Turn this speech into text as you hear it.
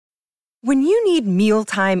When you need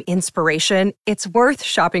mealtime inspiration, it's worth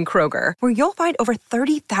shopping Kroger, where you'll find over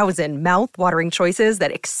 30,000 mouth-watering choices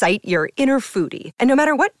that excite your inner foodie. And no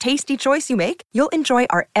matter what tasty choice you make, you'll enjoy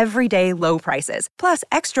our everyday low prices, plus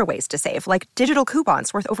extra ways to save, like digital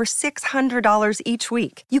coupons worth over $600 each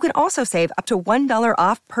week. You can also save up to $1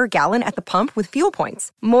 off per gallon at the pump with fuel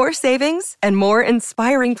points. More savings and more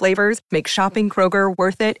inspiring flavors make shopping Kroger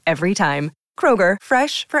worth it every time. Kroger,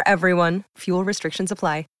 fresh for everyone. Fuel restrictions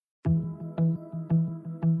apply.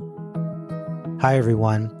 Hi,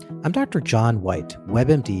 everyone. I'm Dr. John White,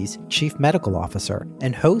 WebMD's Chief Medical Officer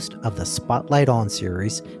and host of the Spotlight On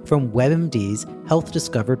series from WebMD's Health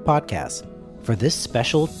Discovered podcast. For this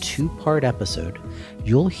special two-part episode,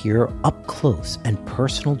 you'll hear up-close and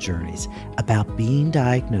personal journeys about being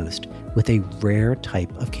diagnosed with a rare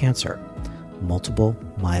type of cancer, multiple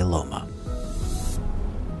myeloma.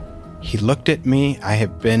 He looked at me. I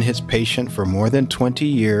have been his patient for more than 20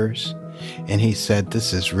 years. And he said,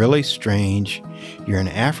 "This is really strange. You're an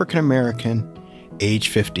African American, age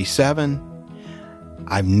 57.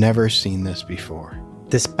 I've never seen this before."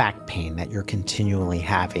 This back pain that you're continually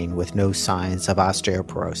having with no signs of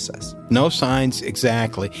osteoporosis. No signs,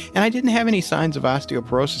 exactly. And I didn't have any signs of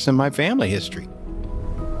osteoporosis in my family history.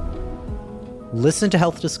 Listen to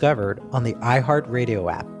Health Discovered on the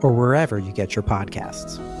iHeartRadio app or wherever you get your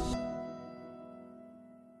podcasts.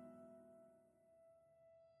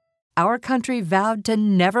 Our country vowed to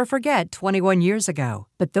never forget 21 years ago,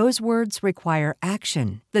 but those words require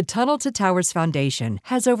action. The Tunnel to Towers Foundation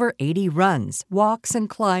has over 80 runs, walks, and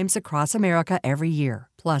climbs across America every year,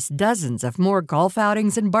 plus dozens of more golf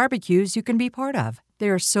outings and barbecues you can be part of.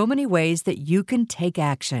 There are so many ways that you can take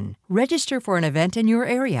action. Register for an event in your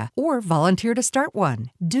area or volunteer to start one.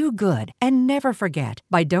 Do good and never forget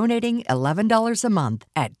by donating $11 a month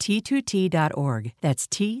at T2T.org. That's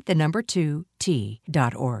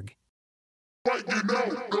T2T.org. What you know,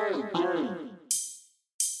 go.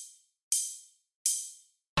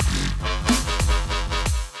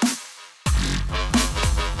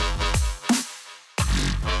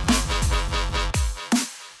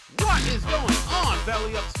 What is going on,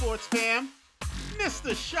 Belly Up Sports fam?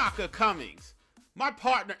 Mr. Shaka Cummings, my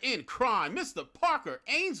partner in crime, Mr. Parker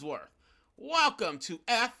Ainsworth. Welcome to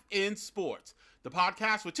F in Sports, the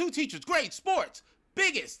podcast where two teachers grade sports'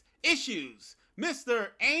 biggest issues. Mr.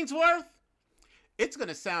 Ainsworth, it's going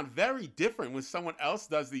to sound very different when someone else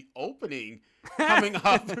does the opening coming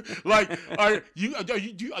up. Like, do you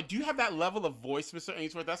have that level of voice, Mr.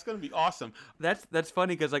 Ainsworth? That's going to be awesome. That's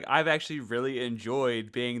funny because like I've actually really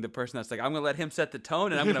enjoyed being the person that's like I'm going to let him set the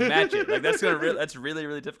tone and I'm going to match it. Like that's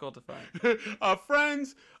really difficult to find.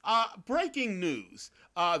 Friends, breaking news.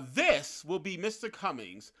 This will be Mr.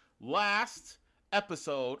 Cummings' last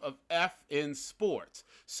episode of F in Sports.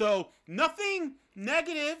 So nothing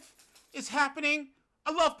negative is happening.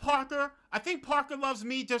 I love Parker. I think Parker loves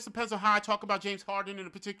me. Just depends on how I talk about James Harden in a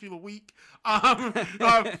particular week. In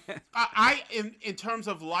terms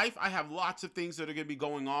of life, I have lots of things that are going to be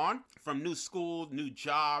going on, from new school, new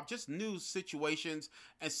job, just new situations,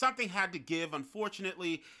 and something had to give.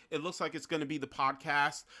 Unfortunately, it looks like it's going to be the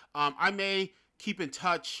podcast. I may keep in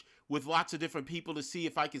touch with lots of different people to see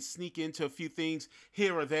if I can sneak into a few things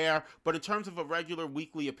here or there. But in terms of a regular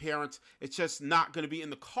weekly appearance, it's just not going to be in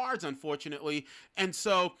the cards, unfortunately. And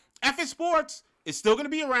so F in Sports is still going to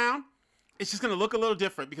be around. It's just going to look a little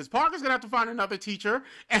different because Parker's going to have to find another teacher.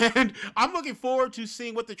 And I'm looking forward to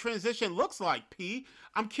seeing what the transition looks like, P.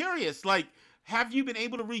 I'm curious, like, have you been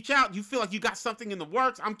able to reach out? You feel like you got something in the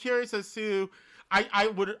works? I'm curious as to... I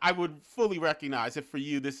would fully recognize if for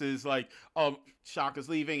you this is like, oh, Shaka's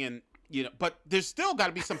leaving and, you know, but there's still got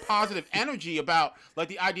to be some positive energy about like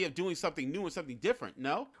the idea of doing something new and something different,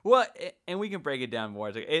 no? Well, and we can break it down more.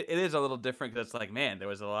 It's like, it is a little different because it's like, man, there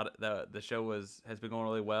was a lot of, the show has been going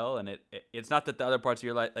really well, and it's not that the other parts of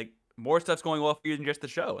your life, like more stuff's going well for you than just the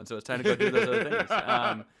show, and so it's time to go do those other things.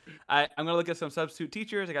 I'm gonna look at some substitute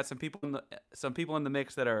teachers. I got some people in the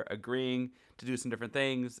mix that are agreeing to do some different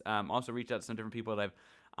things. Also reached out to some different people that I've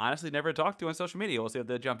honestly never talked to on social media. We'll see if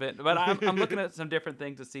they'll jump in. But I'm looking at some different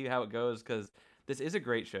things to see how it goes because this is a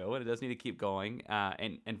great show and it does need to keep going.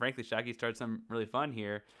 And frankly, Shaggy started some really fun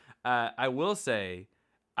here. I will say,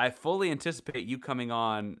 I fully anticipate you coming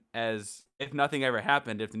on as if nothing ever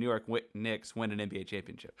happened if the New York Knicks win an NBA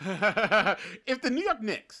championship. If the New York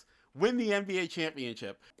Knicks win the NBA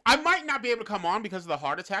championship, I might not be able to come on because of the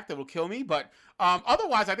heart attack that will kill me, but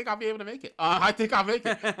otherwise I think I'll be able to make it. I think I'll make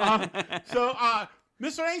it. So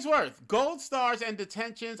Mr. Ainsworth, gold stars and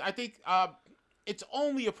detentions, I think it's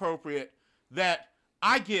only appropriate that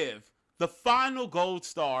I give the final gold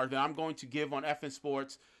star that I'm going to give on FN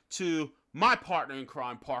Sports to my partner in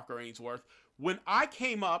crime, Parker Ainsworth, when I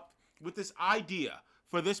came up with this idea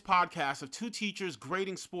for this podcast of two teachers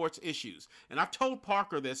grading sports issues. And I've told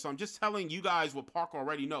Parker this, so I'm just telling you guys what Parker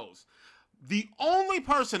already knows. The only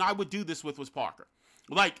person I would do this with was Parker.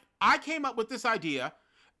 Like, I came up with this idea,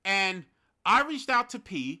 and I reached out to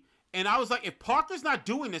P, and I was like, if Parker's not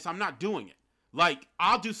doing this, I'm not doing it. Like,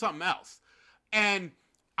 I'll do something else. And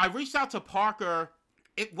I reached out to Parker.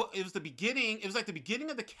 It was like the beginning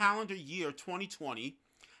of the calendar year 2020.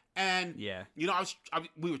 And, you know,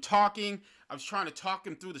 we were talking. I was trying to talk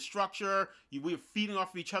him through the structure. We were feeding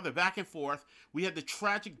off of each other back and forth. We had the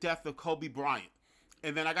tragic death of Kobe Bryant.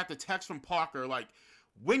 And then I got the text from Parker, like,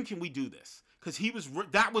 when can we do this? Because he was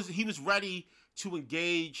ready to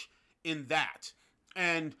engage in that.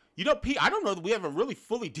 And, you know, Pete, I don't know that we ever really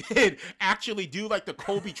fully did actually do, like, the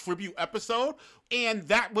Kobe tribute episode. And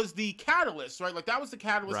that was the catalyst, right? Like, that was the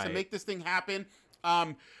catalyst to make this thing happen.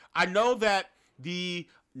 I know that the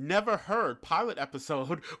Never Heard pilot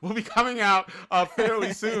episode will be coming out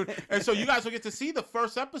fairly soon. And so you guys will get to see the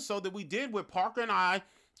first episode that we did where Parker and I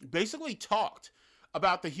basically talked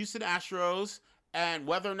about the Houston Astros and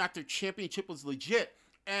whether or not their championship was legit.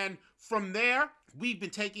 And from there, we've been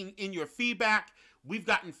taking in your feedback. We've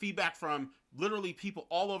gotten feedback from literally people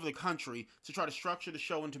all over the country to try to structure the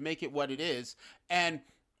show and to make it what it is. And,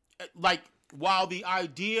 like, while the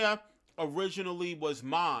idea originally was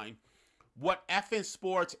mine, what FN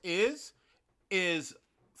Sports is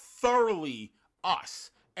thoroughly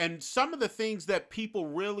us. And some of the things that people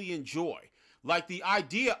really enjoy, like the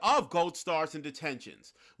idea of gold stars and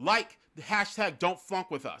detentions, like the hashtag don't funk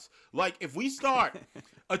with us. Like, if we start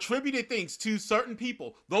attributing things to certain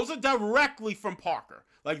people, those are directly from Parker.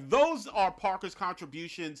 Like, those are Parker's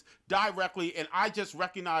contributions directly, and I just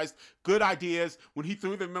recognized good ideas when he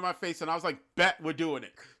threw them in my face, and I was like, bet we're doing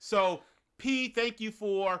it. So, P, thank you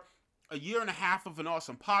for a year and a half of an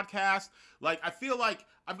awesome podcast. Like, I feel like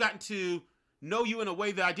I've gotten to know you in a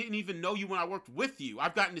way that I didn't even know you when I worked with you.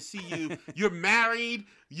 I've gotten to see you. You're married.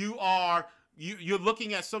 You're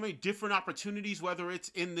looking at so many different opportunities, whether it's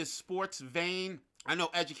in this sports vein. I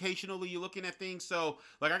know educationally you're looking at things. So,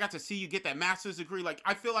 like, I got to see you get that master's degree. Like,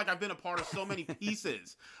 I feel like I've been a part of so many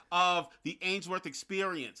pieces of the Ainsworth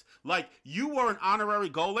experience. Like, you were an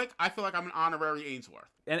honorary Golick. I feel like I'm an honorary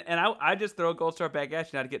Ainsworth. And I just throw a gold star back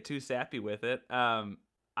at you, not to get too sappy with it.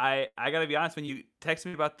 I got to be honest, when you texted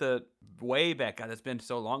me about the way back, God, it's been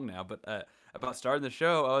so long now, but about starting the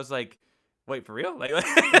show, I was like, wait, for real? Like,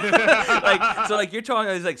 so like you're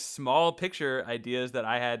talking these like small picture ideas that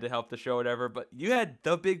I had to help the show, or whatever. But you had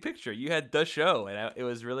the big picture. You had the show, and it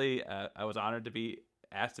was really I was honored to be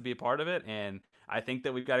asked to be a part of it. And I think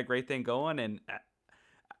that we've got a great thing going. And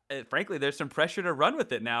frankly, there's some pressure to run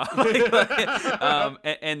with it now.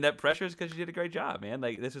 And that pressure is because you did a great job, man.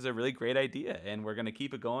 Like, this is a really great idea, and we're gonna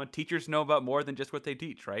keep it going. Teachers know about more than just what they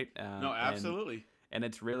teach, right? No, absolutely. And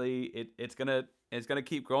it's really it's gonna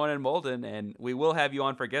keep growing and molding, and we will have you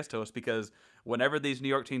on for guest host, because whenever these New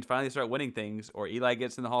York teams finally start winning things, or Eli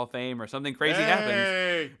gets in the Hall of Fame, or something crazy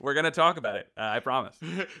happens, we're gonna talk about it. I promise.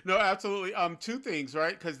 No, absolutely. Two things,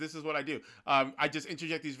 right? Because this is what I do. I just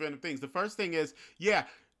interject these random things. The first thing is,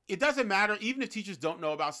 it doesn't matter, even if teachers don't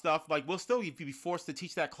know about stuff, like, we'll still be forced to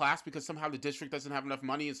teach that class because somehow the district doesn't have enough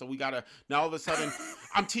money, and so we gotta, now all of a sudden,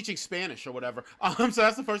 I'm teaching Spanish or whatever. So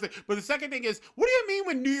that's the first thing. But the second thing is, what do you mean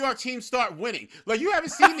when New York teams start winning? Like, you haven't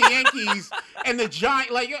seen the Yankees and the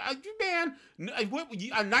Giants, like, man,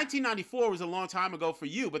 1994 was a long time ago for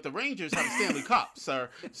you, but the Rangers have a Stanley Cup, sir.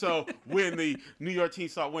 So when the New York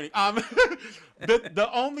teams start winning. The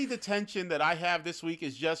only detention that I have this week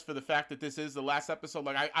is just for the fact that this is the last episode.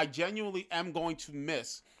 Like, I genuinely am going to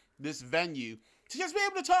miss this venue to just be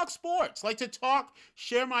able to talk sports, like to talk,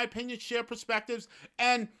 share my opinions, share perspectives.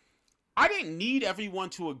 And I didn't need everyone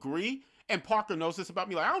to agree. And Parker knows this about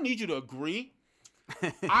me. Like, I don't need you to agree.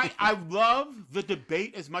 I love the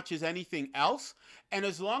debate as much as anything else. And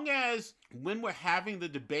as long as when we're having the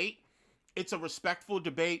debate, it's a respectful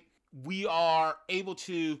debate, we are able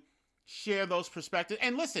to share those perspectives.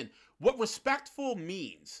 And listen, what respectful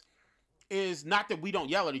means is not that we don't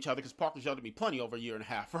yell at each other, because Parker's yelled at me plenty over a year and a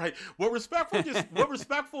half, right? What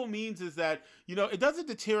respectful means is that, it doesn't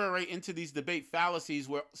deteriorate into these debate fallacies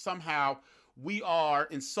where somehow we are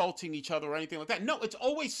insulting each other or anything like that. No, it's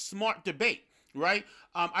always smart debate, right?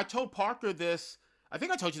 I told Parker this, I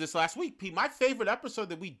think I told you this last week, Pete. My favorite episode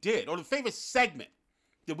that we did, or the favorite segment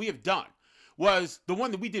that we have done, was the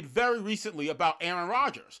one that we did very recently about Aaron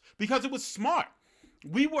Rodgers, because it was smart.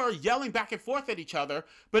 We were yelling back and forth at each other,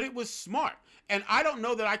 but it was smart. And I don't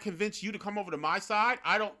know that I convinced you to come over to my side.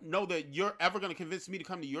 I don't know that you're ever going to convince me to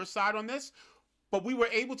come to your side on this. but we were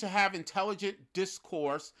able to have intelligent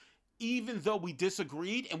discourse even though we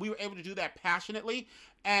disagreed, and we were able to do that passionately.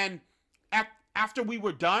 And after we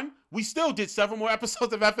were done, we still did several more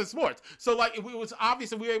episodes of FN Sports. So, like, it was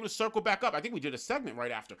obvious, and we were able to circle back up. I think we did a segment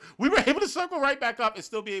right after. We were able to circle right back up and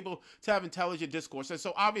still be able to have intelligent discourse. And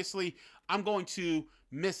so, obviously, I'm going to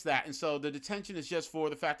miss that. And so, the detention is just for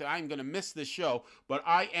the fact that I'm going to miss this show. But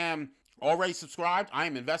I am already subscribed. I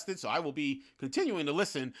am invested. So, I will be continuing to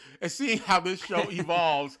listen and seeing how this show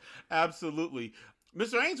evolves. Absolutely.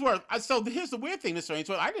 Mr. Ainsworth, so here's the weird thing, Mr.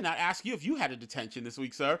 Ainsworth. I did not ask you if you had a detention this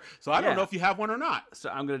week, sir. So I don't know if you have one or not. So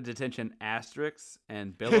I'm going to detention Asterix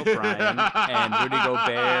and Bill O'Brien and Rudy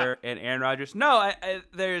Gobert and Aaron Rodgers. No,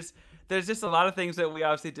 there's just a lot of things that we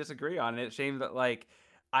obviously disagree on. And it's a shame that, like,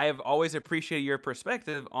 I have always appreciated your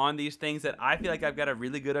perspective on these things that I feel like I've got a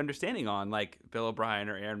really good understanding on, like Bill O'Brien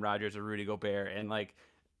or Aaron Rodgers or Rudy Gobert, and like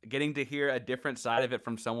getting to hear a different side of it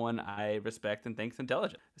from someone I respect and think's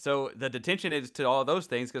intelligent. So the detention is to all of those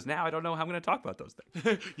things, because now I don't know how I'm going to talk about those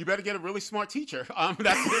things. You better get a really smart teacher.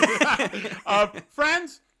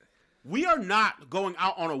 Friends, we are not going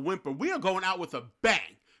out on a whimper. We are going out with a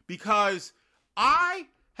bang, because I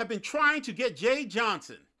have been trying to get Jade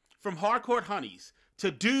Johnson from Hardcourt Honeys to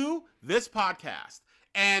do this podcast.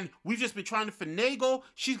 And we've just been trying to finagle.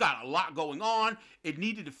 She's got a lot going on. It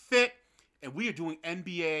needed to fit. And we are doing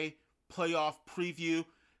NBA playoff preview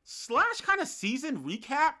 / kind of season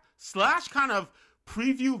recap / kind of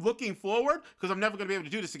preview looking forward, because I'm never going to be able to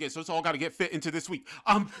do this again. So it's all got to get fit into this week.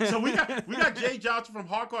 So we got Jay Johnson from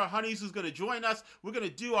Hardcourt Honeys who's going to join us. We're going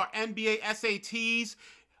to do our NBA SATs.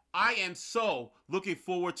 I am so looking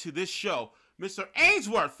forward to this show. Mr.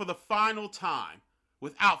 Ainsworth, for the final time,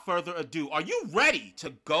 without further ado, are you ready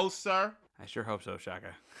to go, sir? I sure hope so,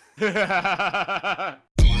 Shaka.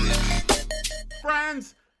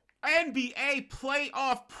 Friends, NBA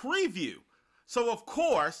playoff preview. So, of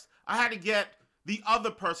course, I had to get the other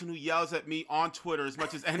person who yells at me on Twitter as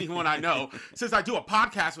much as anyone I know, since I do a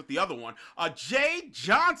podcast with the other one, Jade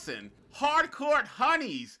Johnson, Hardcourt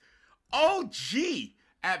Honeys, OG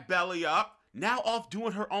at Belly Up, now off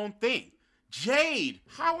doing her own thing. Jade,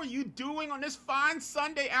 how are you doing on this fine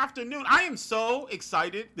Sunday afternoon? I am so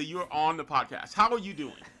excited that you're on the podcast. How are you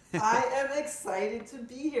doing? I am excited to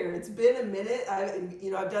be here. It's been a minute.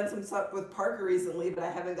 I've done some stuff with Parker recently, but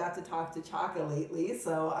I haven't got to talk to Chaka lately,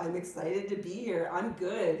 so I'm excited to be here. I'm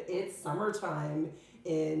good. It's summertime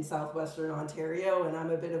in southwestern Ontario, and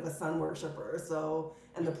I'm a bit of a sun worshiper,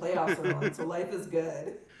 and the playoffs are on, so life is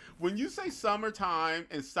good. When you say summertime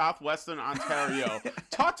in southwestern Ontario,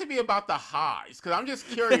 talk to me about the highs, because I'm just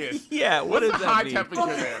curious. Yeah, what what's does the that high mean? temperature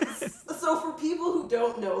there? So for people who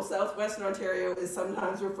don't know, southwestern Ontario is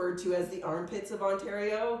sometimes referred to as the armpits of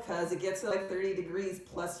Ontario, because it gets to like 30 degrees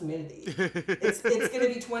plus humidity. It's going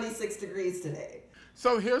to be 26 degrees today.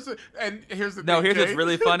 So here's the thing, Here's Jade. what's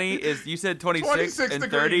really funny is you said 26 and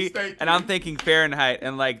 30, degrees, and I'm thinking Fahrenheit,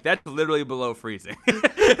 and like that's literally below freezing.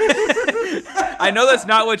 I know that's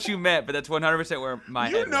not what you meant, but that's 100% where my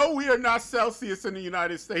head You know we are not Celsius in the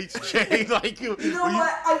United States, Jade. Like You know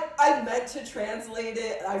what? I meant to translate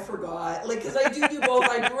it, and I forgot. Like, because I do both.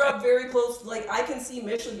 I grew up very close. Like, I can see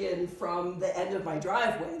Michigan from the end of my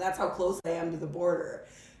driveway. That's how close I am to the border.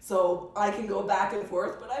 So I can go back and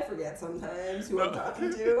forth, but I forget sometimes who I'm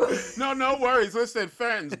talking to. No worries. Listen,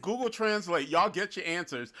 friends, Google Translate. Y'all get your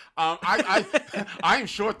answers. I am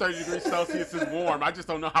sure 30 degrees Celsius is warm. I just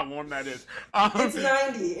don't know how warm that is. It's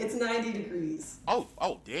 90. It's 90 degrees.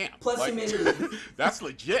 Oh, damn. Plus humidity. That's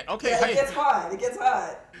legit. Okay. Yeah, it gets hot. It gets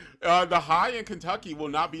hot. The high in Kentucky will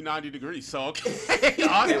not be 90 degrees. So, okay.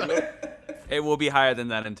 Awesome. It will be higher than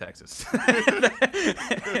that in Texas.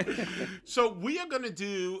 So we are going to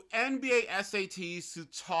do NBA SATs to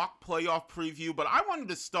talk playoff preview, but I wanted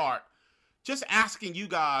to start just asking you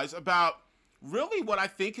guys about really what I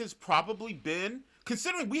think has probably been,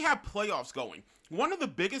 considering we have playoffs going, one of the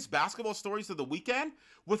biggest basketball stories of the weekend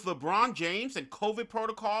with LeBron James and COVID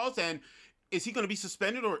protocols, and is he going to be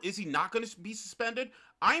suspended or is he not going to be suspended?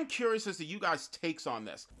 I am curious as to you guys' takes on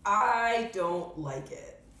this. I don't like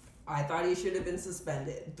it. I thought he should have been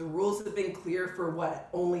suspended. The rules have been clear for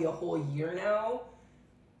only a whole year now.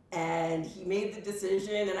 And he made the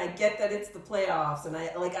decision, and I get that it's the playoffs, and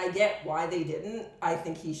I get why they didn't. I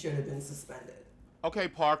think he should have been suspended. Okay,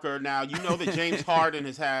 Parker, now you know that James Harden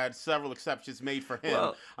has had several exceptions made for him.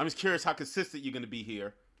 Well, I'm just curious how consistent you're going to be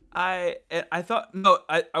here. I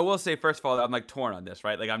will say, first of all, I'm like torn on this,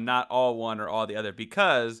 right? Like I'm not all one or all the other,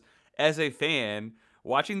 because as a fan,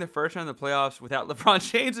 watching the first round of the playoffs without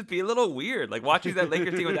LeBron James would be a little weird. Like watching that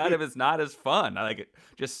Lakers team without him is not as fun. I like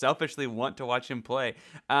just selfishly want to watch him play.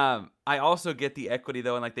 I also get the equity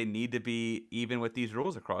though, and like they need to be even with these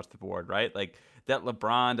rules across the board, right? Like that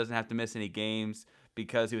LeBron doesn't have to miss any games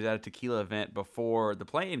because he was at a tequila event before the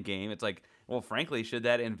play-in game. It's like, well, frankly, should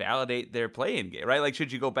that invalidate their play-in game, right? Like,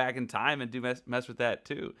 should you go back in time and do mess with that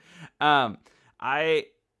too?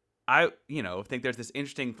 I think there's this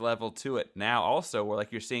interesting level to it now also where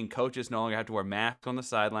like you're seeing coaches no longer have to wear masks on the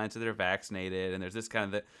sidelines so they're vaccinated, and there's this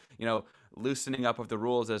kind of loosening up of the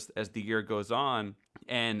rules as the year goes on.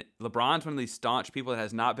 And LeBron's one of these staunch people that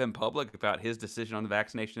has not been public about his decision on the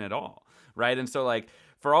vaccination at all, right? And so like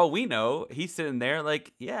for all we know, he's sitting there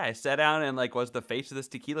like, yeah, I sat down and like was the face of this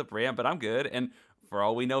tequila brand, but I'm good. And for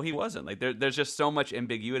all we know, he wasn't. Like there's just so much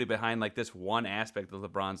ambiguity behind like this one aspect of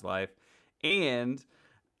LeBron's life. And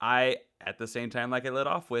I, at the same time, like I led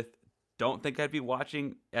off with, don't think I'd be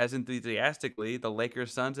watching as enthusiastically the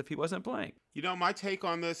Lakers Suns if he wasn't playing. You know, my take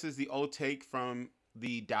on this is the old take from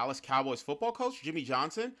the Dallas Cowboys football coach, Jimmy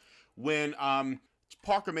Johnson, when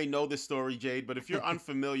Parker may know this story, Jade, but if you're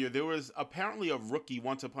unfamiliar, there was apparently a rookie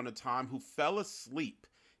once upon a time who fell asleep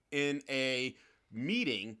in a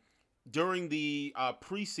meeting during the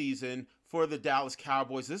preseason for the Dallas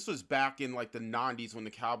Cowboys. This was back in like the 90s when the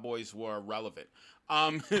Cowboys were relevant.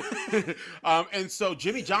 And so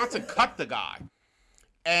Jimmy Johnson cut the guy.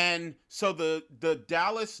 And so the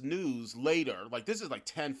Dallas News later, like this is like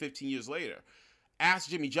 10, 15 years later,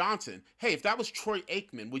 asked Jimmy Johnson, hey, if that was Troy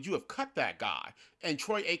Aikman, would you have cut that guy? And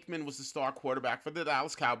Troy Aikman was the star quarterback for the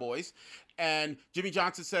Dallas Cowboys. And Jimmy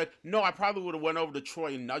Johnson said, no, I probably would have went over to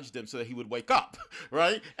Troy and nudged him so that he would wake up,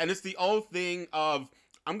 right? And it's the old thing of,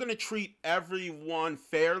 I'm going to treat everyone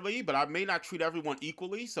fairly, but I may not treat everyone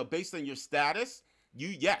equally. So based on your status,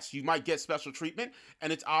 you might get special treatment.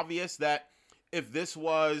 And it's obvious that if this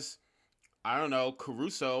was, I don't know,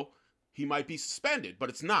 Caruso, he might be suspended, but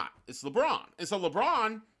it's not. It's LeBron. And so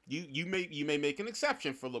LeBron, you may make an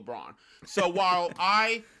exception for LeBron. So while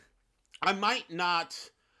I might not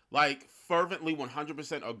like fervently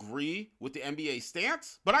 100% agree with the NBA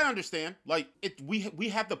stance, but I understand. Like we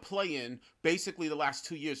had the play-in basically the last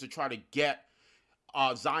 2 years to try to get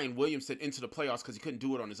Zion Williamson into the playoffs because he couldn't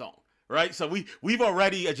do it on his own. Right, so we've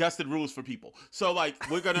already adjusted rules for people. So like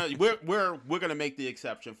we're gonna make the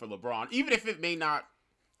exception for LeBron, even if it may not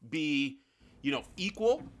be,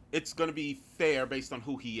 equal. It's gonna be fair based on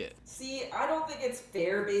who he is. See, I don't think it's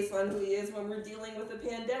fair based on who he is when we're dealing with a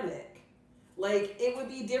pandemic. Like it would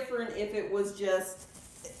be different if it was just,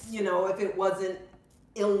 if it wasn't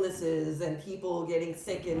illnesses and people getting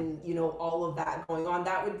sick and all of that going on.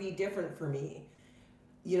 That would be different for me.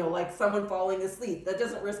 Like someone falling asleep, that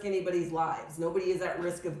doesn't risk anybody's lives. Nobody is at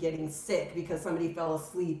risk of getting sick because somebody fell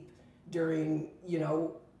asleep during,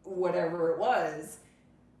 whatever it was.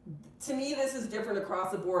 To me, this is different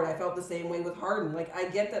across the board. I felt the same way with Harden. Like, I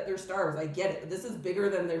get that they're stars. I get it. But this is bigger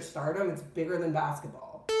than their stardom. It's bigger than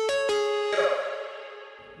basketball.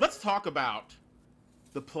 Let's talk about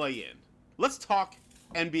the play-in. Let's talk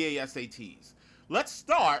NBA SATs. Let's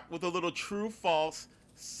start with a little true-false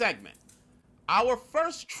segment. Our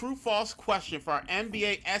first true-false question for our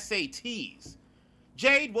NBA SATs.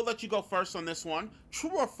 Jade, we'll let you go first on this one.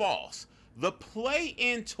 True or false? The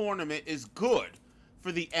play-in tournament is good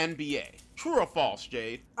for the NBA. True or false,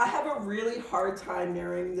 Jade? I have a really hard time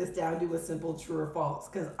narrowing this down to a simple true or false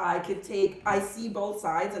because I see both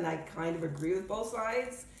sides and I kind of agree with both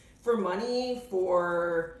sides. For money,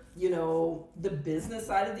 for, the business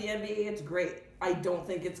side of the NBA, it's great. I don't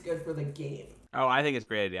think it's good for the game. Oh, I think it's a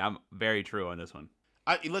great idea. I'm very true on this one.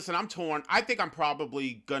 Listen, I'm torn. I think I'm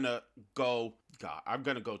probably gonna go. I'm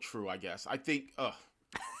gonna go true. I guess. I think.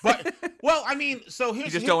 But well, I mean, so here's.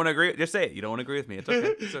 You just don't want to agree. Just say it. You don't want to agree with me. It's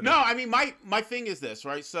okay. It's okay. No, I mean, my thing is this,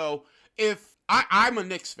 right? So if I'm a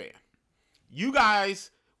Knicks fan, you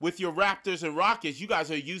guys with your Raptors and Rockets, you guys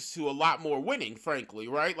are used to a lot more winning, frankly,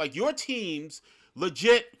 right? Like your teams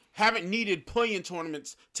legit haven't needed play-in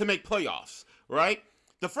tournaments to make playoffs, right?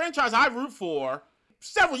 The franchise I root for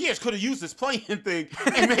several years could have used this play-in thing,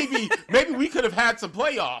 and maybe we could have had some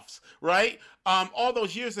playoffs, right? All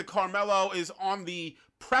those years that Carmelo is on the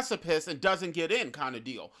precipice and doesn't get in kind of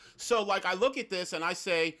deal. So, like, I look at this and I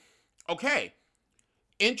say, okay,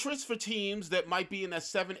 interest for teams that might be in that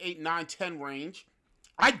 7, 8, 9, 10 range.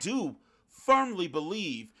 I do firmly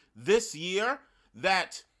believe this year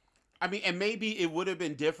that, and maybe it would have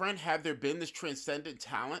been different had there been this transcendent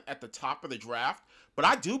talent at the top of the draft. But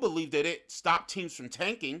I do believe that it stopped teams from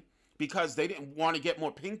tanking because they didn't want to get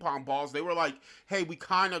more ping pong balls. They were like, hey, we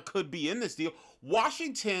kind of could be in this deal.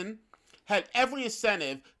 Washington had every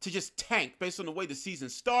incentive to just tank based on the way the season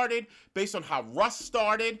started, based on how Russ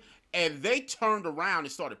started, and they turned around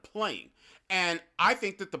and started playing. And I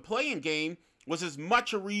think that the play-in game was as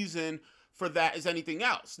much a reason for that as anything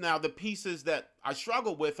else. Now, the pieces that I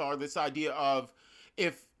struggle with are this idea of,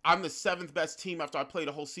 if I'm the 7th best team after I played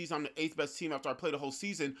a whole season, I'm the 8th best team after I played a whole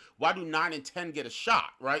season, why do 9 and 10 get a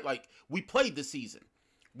shot, right? Like, we played the season.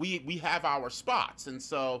 We have our spots. And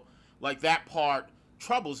so, like, that part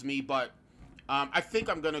troubles me, but I think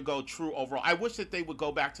I'm going to go true overall. I wish that they would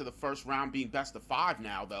go back to the first round being best of 5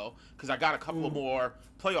 now, though, because I got a couple of more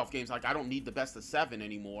playoff games. Like, I don't need the best of 7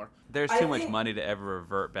 anymore. There's too much money to ever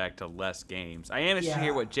revert back to less games. I am interested to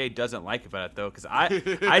hear what Jay doesn't like about it, though, because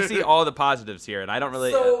I see all the positives here, and I don't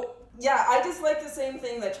really... So, yeah, I just like the same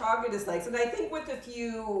thing that Chaka dislikes, and I think with a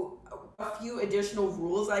few additional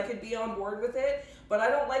rules, I could be on board with it. But I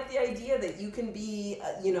don't like the idea that you can be,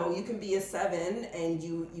 you can be a 7 and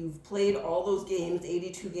you've played all those games,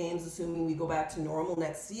 82 games, assuming we go back to normal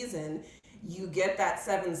next season. You get that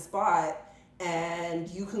 7 spot and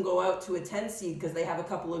you can go out to a 10 seed because they have a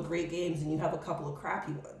couple of great games and you have a couple of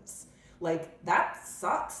crappy ones. Like, that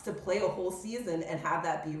sucks to play a whole season and have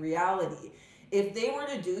that be reality. If they were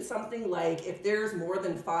to do something like, if there's more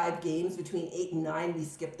than 5 games between 8 and 9, we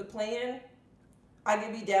skip the play-in, I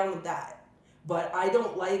could be down with that. But I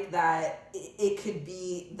don't like that it could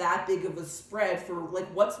be that big of a spread for, like,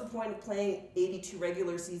 what's the point of playing 82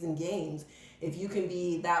 regular season games if you can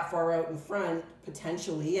be that far out in front,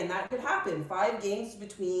 potentially, and that could happen. 5 games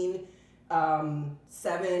between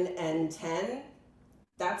 7 and 10,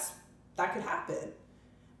 that could happen.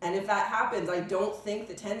 And if that happens, I don't think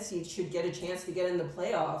the 10 seed should get a chance to get in the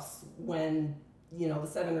playoffs when, the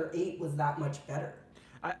 7 or 8 was that much better.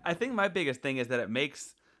 I think my biggest thing is that it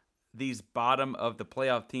makes these bottom of the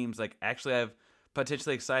playoff teams like actually have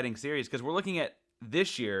potentially exciting series, because we're looking at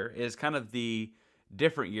this year is kind of the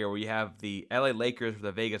different year where you have the LA Lakers,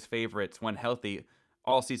 the Vegas favorites, when healthy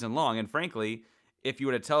all season long. And frankly, if you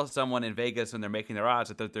were to tell someone in Vegas when they're making their odds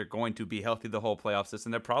that they're going to be healthy the whole playoff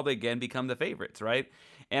system, they'll probably again become the favorites, right?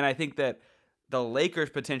 And I think that the Lakers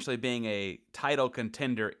potentially being a title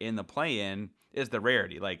contender in the play-in is the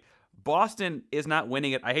rarity. Like, Boston is not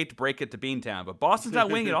winning it. I hate to break it to Beantown, but Boston's not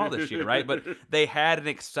winning it all this year, right? But they had an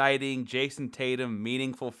exciting Jason Tatum,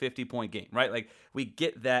 meaningful 50-point game, right? Like, we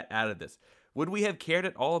get that out of this. Would we have cared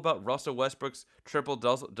at all about Russell Westbrook's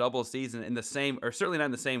triple-double season in the same, or certainly not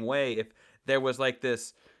in the same way, if there was like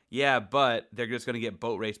this, but they're just going to get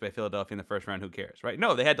boat raced by Philadelphia in the first round, who cares, right?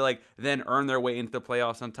 No, they had to then earn their way into the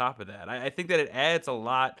playoffs on top of that. I think that it adds a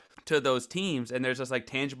lot to those teams, and there's this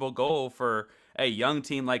tangible goal for a young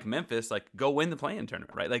team like Memphis, go win the play-in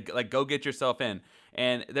tournament, right? Like go get yourself in.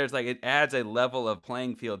 And there's it adds a level of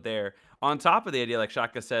playing field there. On top of the idea, like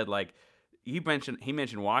Shaka said, he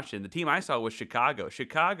mentioned Washington. The team I saw was Chicago.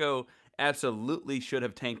 Chicago absolutely should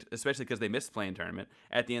have tanked, especially because they missed the play-in tournament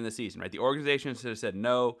at the end of the season, right? The organization should have said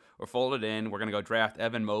no or folded in. We're going to go draft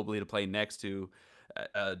Evan Mobley to play next to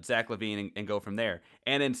Zach LaVine and go from there.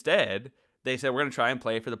 And instead, they said, we're going to try and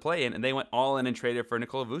play for the play-in, and they went all in and traded for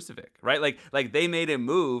Nikola Vucevic, right? Like they made a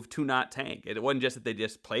move to not tank. It wasn't just that they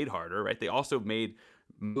just played harder, right? They also made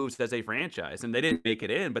moves as a franchise, and they didn't make it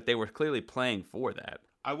in, but they were clearly playing for that.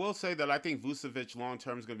 I will say that I think Vucevic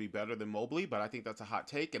long-term is going to be better than Mobley, but I think that's a hot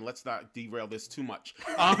take, and let's not derail this too much.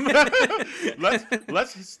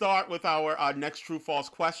 Let's start with our next true-false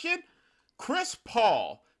question. Chris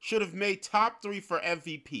Paul should have made top 3 for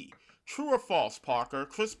MVP. True or false, Parker?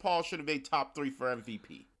 Chris Paul should have made top 3 for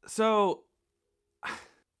MVP. So,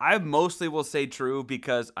 I mostly will say true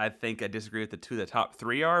because I think I disagree with the top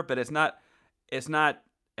 3 are, but it's not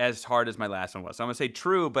as hard as my last one was. So I'm going to say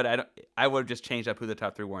true, but I would have just changed up who the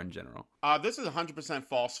top 3 were in general. This is 100%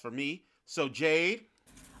 false for me. So, Jade?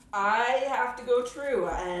 I have to go true,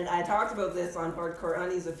 and I talked about this on Hardcore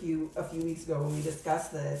Honeys a few weeks ago when we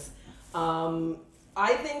discussed this.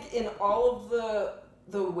 I think in all of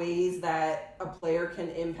the ways that a player can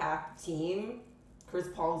impact a team, Chris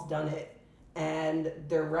Paul's done it. And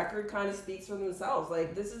their record kind of speaks for themselves.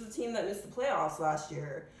 This is a team that missed the playoffs last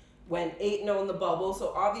year, went 8-0 in the bubble.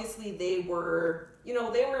 So obviously they were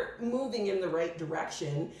moving in the right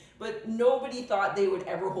direction, but nobody thought they would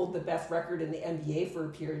ever hold the best record in the NBA for a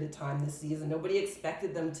period of time this season. Nobody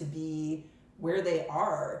expected them to be where they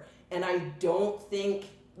are. And I don't think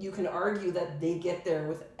you can argue that they get there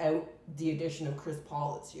without the addition of Chris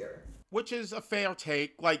Paul this year. Which is a fair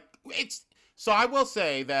take. So I will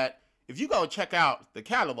say that if you go check out the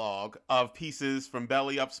catalog of pieces from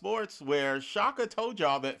Belly Up Sports, where Shaka told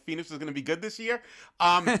y'all that Phoenix was going to be good this year,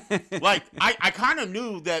 I kind of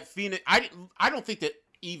knew that Phoenix. I don't think that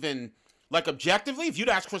even Like, objectively, if you'd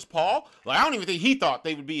ask Chris Paul, like, I don't even think he thought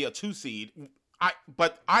they would be a 2 seed.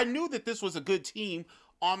 But I knew that this was a good team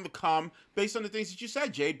on the come based on the things that you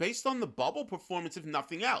said, Jade, based on the bubble performance, if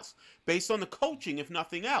nothing else, based on the coaching, if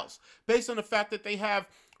nothing else, based on the fact that they have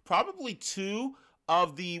probably 2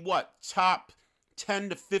 of the, top 10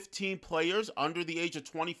 to 15 players under the age of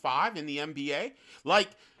 25 in the NBA. Like,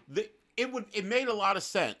 it made a lot of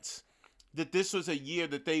sense that this was a year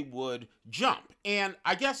that they would jump. And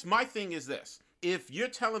I guess my thing is this. If you're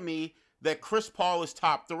telling me that Chris Paul is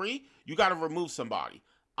top 3, you got to remove somebody.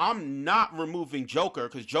 I'm not removing Joker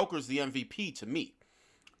because Joker's the MVP to me.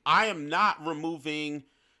 I am not removing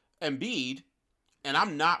Embiid, and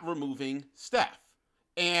I'm not removing Steph.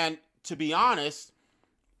 And to be honest,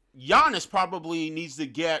 Giannis probably needs to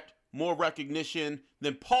get more recognition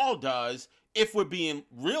than Paul does if we're being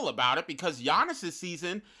real about it, because Giannis'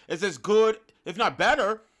 season is as good, if not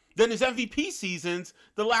better, than his MVP seasons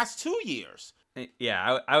the last 2 years.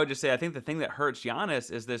 Yeah, I would just say I think the thing that hurts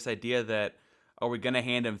Giannis is this idea that, are we going to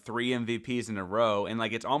hand him 3 MVPs in a row? And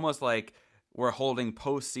like, it's almost like we're holding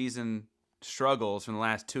postseason struggles from the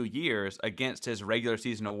last 2 years against his regular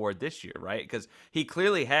season award this year, right? Because he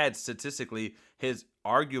clearly had statistically his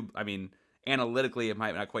analytically it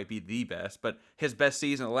might not quite be the best, but his best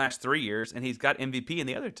season in the last 3 years, and he's got MVP in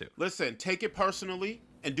the other 2. Listen, take it personally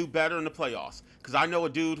and do better in the playoffs, because I know a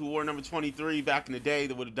dude who wore number 23 back in the day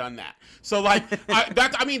that would have done that. So, like,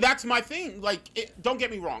 that's my thing. Like, don't get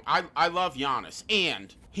me wrong. I love Giannis,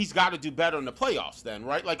 and he's got to do better in the playoffs then,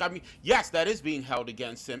 right? Like, I mean, yes, that is being held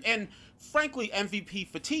against him. And, frankly, MVP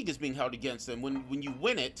fatigue is being held against him. When you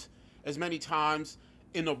win it as many times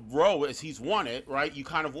in a row as he's won it, right, you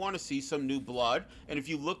kind of want to see some new blood. And if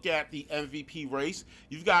you look at the MVP race,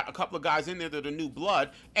 you've got a couple of guys in there that are new blood.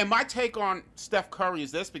 And my take on Steph Curry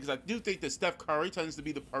is this, because I do think that Steph Curry tends to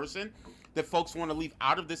be the person that folks want to leave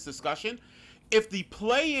out of this discussion. If the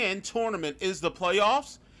play-in tournament is the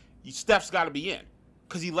playoffs, Steph's got to be in,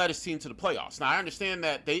 because he led his team to the playoffs. Now, I understand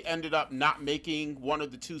that they ended up not making one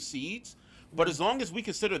of the 2 seeds, but as long as we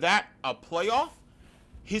consider that a playoff,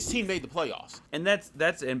 his team made the playoffs. And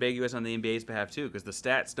that's ambiguous on the NBA's behalf, too, because the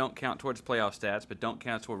stats don't count towards playoff stats, but don't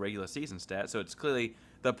count toward regular season stats. So it's clearly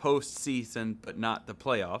the postseason, but not the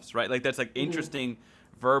playoffs, right? Like, that's like interesting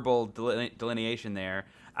verbal delineation there.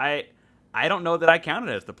 I don't know that I count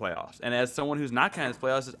it as the playoffs. And as someone who's not counting as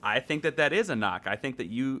playoffs, I think that is a knock. I think that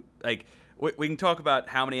you, like, we can talk about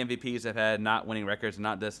how many MVPs have had not winning records,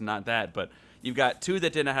 not this and not that, but you've got 2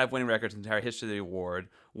 that did not have winning records in the entire history of the award.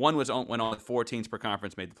 One was when only 4 teams per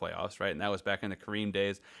conference made the playoffs, right? And that was back in the Kareem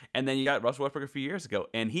days. And then you got Russell Westbrook a few years ago,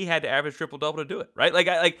 and he had to average triple-double to do it, right?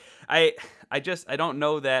 I don't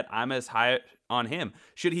know that I'm as high on him.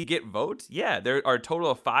 Should he get votes? Yeah, there are a total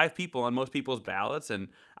of 5 people on most people's ballots, and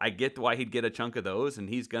I get why he'd get a chunk of those, and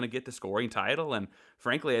he's going to get the scoring title. And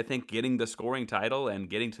frankly, I think getting the scoring title and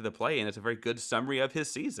getting to the play-in is a very good summary of his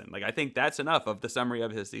season. Like, I think that's enough of the summary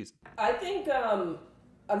of his season. I think I'm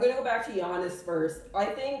going to go back to Giannis first. I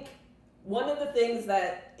think one of the things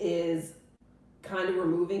that is kind of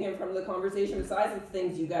removing him from the conversation, besides the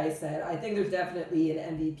things you guys said, I think there's definitely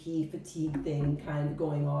an MVP fatigue thing kind of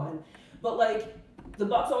going on. But, like, the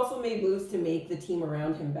Bucks also made moves to make the team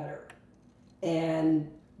around him better.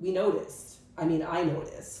 And we noticed. I mean, I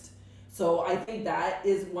noticed. So I think that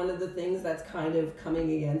is one of the things that's kind of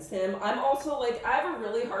coming against him. I'm also, like, I have a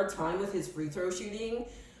really hard time with his free throw shooting.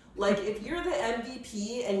 Like, if you're the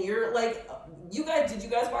MVP and you're, like, did you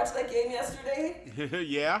guys watch that game yesterday?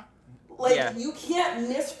 Yeah. Like, yeah. You can't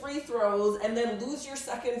miss free throws and then lose your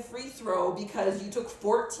second free throw because you took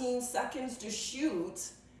 14 seconds to shoot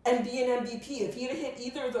and be an MVP. If he'd have hit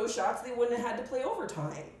either of those shots, they wouldn't have had to play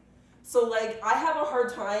overtime. So, like, I have a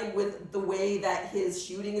hard time with the way that his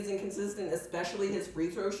shooting is inconsistent, especially his free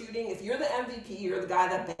throw shooting. If you're the MVP, you're the guy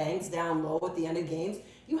that bangs down low at the end of games,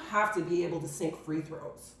 you have to be able to sink free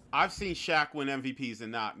throws. I've seen Shaq win MVPs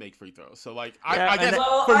and not make free throws. So, like, Yeah, I guess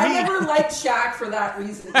Well, for I me, never liked Shaq for that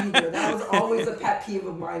reason either. That was always a pet peeve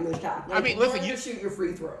of mine with Shaq. Like, I mean, listen, learn you to shoot your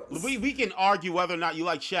free throws. we can argue whether or not you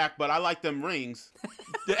like Shaq, but I like them rings.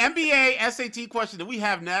 The NBA SAT question that we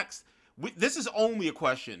have next, this is only a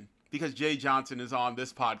question because Jay Johnson is on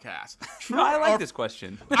this podcast. True No, I like or- this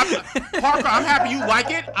question. Parker, I'm happy you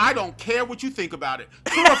like it. I don't care what you think about it.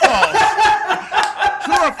 True or false?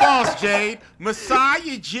 True or false, Jade?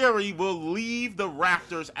 Masai Ujiri will leave the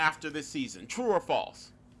Raptors after this season. True or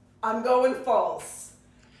false? I'm going false.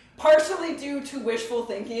 Partially due to wishful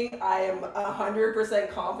thinking. I am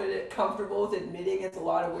 100% comfortable with admitting it's a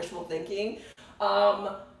lot of wishful thinking.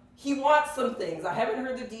 He wants some things. I haven't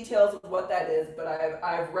heard the details of what that is, but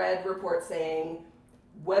I've read reports saying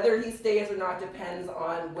Whether he stays or not depends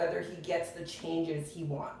on whether he gets the changes he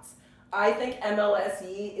wants. I think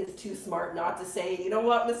MLSE is too smart not to say, you know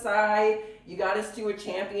what, Masai, you got us to a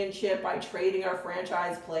championship by trading our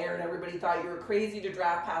franchise player, and everybody thought you were crazy to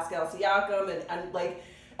draft Pascal Siakam, and like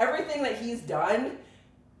everything that he's done,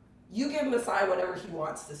 you give Masai whatever he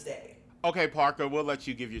wants to stay. Okay, Parker, we'll let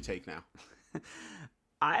you give your take now.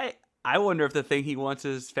 I wonder if the thing he wants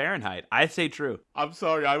is Fahrenheit. I say true. I'm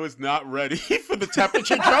sorry, I was not ready for the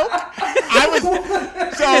temperature joke. I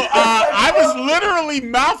was literally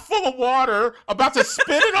mouthful of water, about to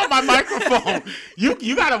spit it on my microphone.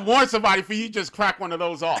 You gotta warn somebody for you just crack one of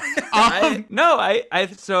those off.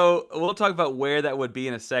 So we'll talk about where that would be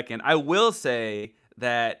in a second. I will say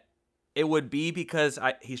that it would be because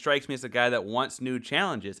he strikes me as a guy that wants new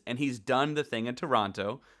challenges, and he's done the thing in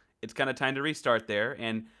Toronto. It's kind of time to restart there,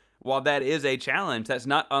 and while that is a challenge, that's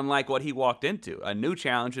not unlike what he walked into. A new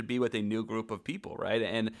challenge would be with a new group of people, right?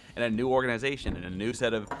 And a new organization and a new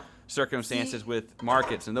set of circumstances with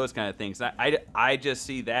markets and those kind of things. I just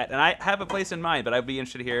see that. And I have a place in mind, but I'd be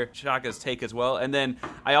interested to hear Shaka's take as well. And then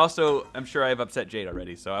I'm sure I've upset Jade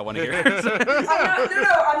already, so I want to hear hers.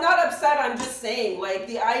 I'm not upset. I'm just saying, like,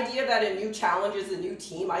 the idea that a new challenge is a new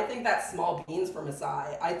team, I think that's small beans for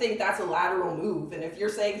Masai. I think that's a lateral move. And if you're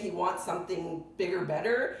saying he wants something bigger,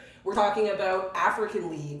 better, we're talking about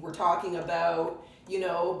African League. We're talking about,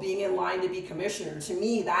 being in line to be commissioner. To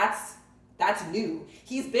me, that's new.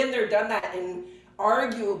 He's been there, done that, and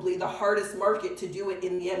arguably the hardest market to do it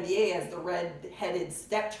in the NBA as the red-headed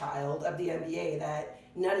stepchild of the NBA that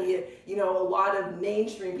none of a lot of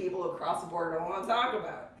mainstream people across the board don't want to talk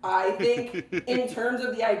about. I think in terms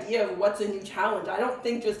of the idea of what's a new challenge, I don't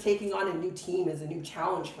think just taking on a new team is a new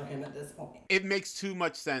challenge for him at this point. It makes too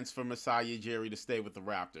much sense for Masai Ujiri to stay with the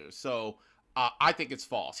Raptors. So I think it's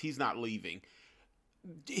false. He's not leaving.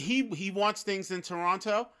 He wants things in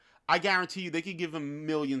Toronto. I guarantee you they could give him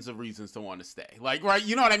millions of reasons to want to stay. Like, right?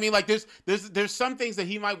 You know what I mean? Like there's some things that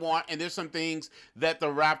he might want, and there's some things that the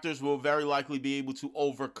Raptors will very likely be able to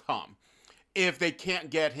overcome if they can't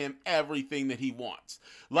get him everything that he wants.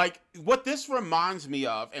 Like, what this reminds me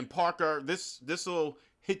of, and Parker, this will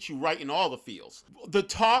hit you right in all the feels. The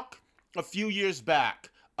talk a few years back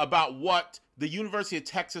about what the University of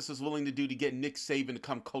Texas is willing to do to get Nick Saban to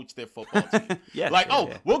come coach their football team.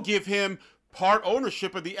 We'll give him part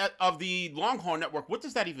ownership of the Longhorn Network. What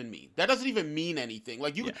does that even mean? That doesn't even mean anything.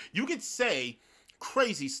 Like, you could say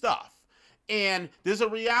crazy stuff. And there's a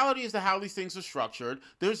reality as to how these things are structured.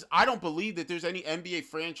 I don't believe that there's any NBA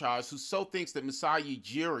franchise who so thinks that Masai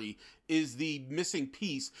Ujiri is the missing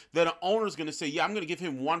piece that an owner is going to say, yeah, I'm going to give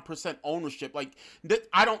him 1% ownership. Like, that,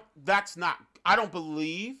 I don't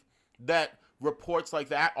believe that reports like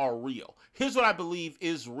that are real. Here's what I believe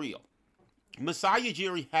is real. Masai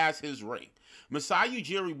Ujiri has his ring. Masai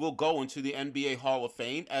Ujiri will go into the NBA Hall of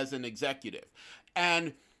Fame as an executive.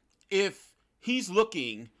 And if he's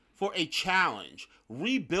looking for a challenge,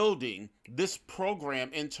 rebuilding this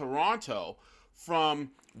program in Toronto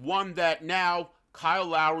from one that now Kyle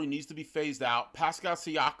Lowry needs to be phased out, Pascal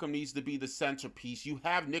Siakam needs to be the centerpiece. You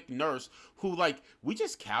have Nick Nurse, who, like, we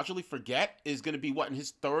just casually forget is going to be, in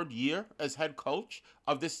his third year as head coach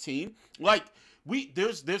of this team. Like,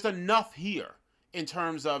 there's enough here in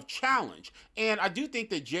terms of challenge. And I do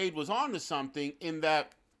think that Jade was on to something in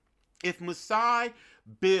that if Masai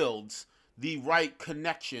builds the right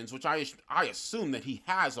connections, which I assume that he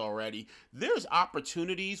has already, there's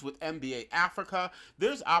opportunities with NBA Africa.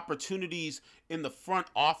 There's opportunities in the front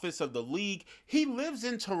office of the league. He lives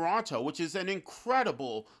in Toronto, which is an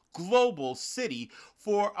incredible global city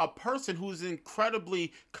for a person who's an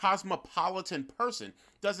incredibly cosmopolitan person.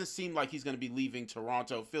 Doesn't seem like he's going to be leaving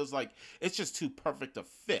Toronto. Feels like it's just too perfect a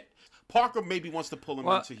fit. Parker maybe wants to pull him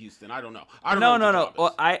into Houston. I don't know. No.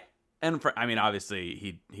 Well,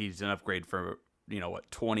 obviously he's an upgrade for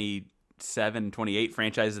 27, 28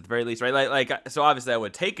 franchises at the very least, right? So obviously I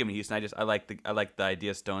would take him to Houston. I like the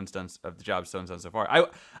idea Stone's done of the job Stone's done so far.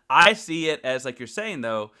 I see it as, like you're saying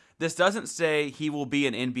though, this doesn't say he will be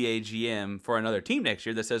an NBA GM for another team next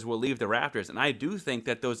year. That says we'll leave the Raptors. And I do think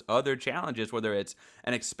that those other challenges, whether it's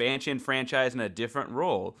an expansion franchise in a different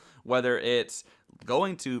role, whether it's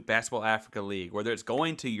going to Basketball Africa League, whether it's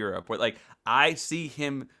going to Europe, I see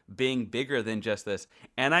him being bigger than just this.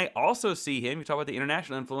 And I also see him, you talk about the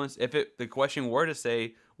international influence, if the question were to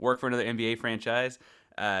say work for another NBA franchise,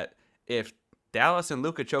 if Dallas and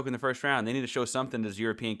Luka choke in the first round, they need to show something to this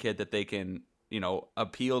European kid that they can,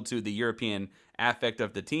 appeal to the European affect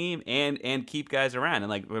of the team and keep guys around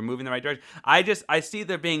and we're moving in the right direction. I see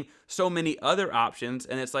there being so many other options,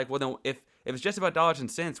 and it's like, well, then if it's just about dollars and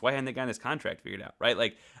cents, why hadn't they gotten this contract figured out, right?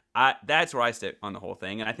 Like, that's where I sit on the whole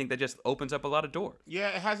thing, and I think that just opens up a lot of doors. Yeah,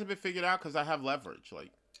 it hasn't been figured out because I have leverage.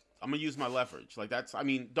 Like, I'm gonna use my leverage. Like,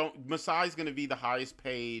 Masai's gonna be the highest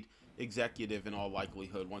paid executive in all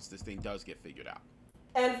likelihood once this thing does get figured out.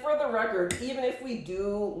 And for the record, even if we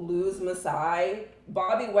do lose Masai,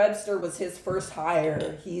 Bobby Webster was his first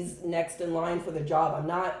hire. He's next in line for the job.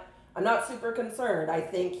 I'm not super concerned. I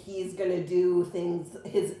think he's gonna do things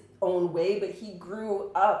his own way, but he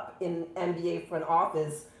grew up in NBA front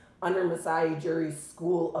office under Masai Ujiri's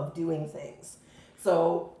school of doing things.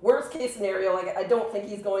 So worst case scenario, like, I don't think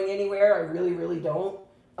he's going anywhere. I really, really don't.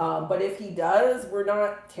 But if he does, we're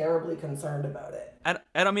not terribly concerned about it.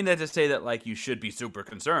 I don't mean that to say that, like, you should be super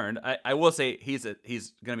concerned. I will say he's going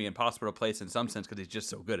to be impossible to place in some sense because he's just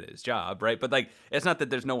so good at his job, right? But, like, it's not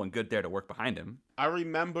that there's no one good there to work behind him. I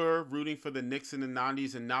remember rooting for the Knicks in the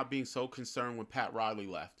 90s and not being so concerned when Pat Riley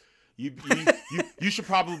left. You should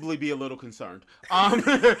probably be a little concerned.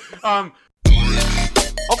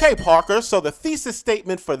 Okay, Parker, so the thesis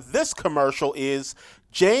statement for this commercial is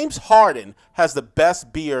James Harden has the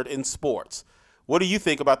best beard in sports. What do you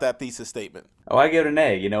think about that thesis statement? Oh, I give it an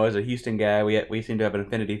A. You know, as a Houston guy, we seem to have an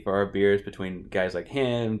affinity for our beards between guys like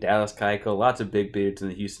him, Dallas Keuchel, lots of big beards in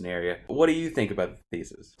the Houston area. What do you think about the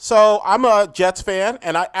thesis? So I'm a Jets fan,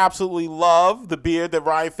 and I absolutely love the beard that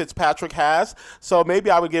Ryan Fitzpatrick has. So maybe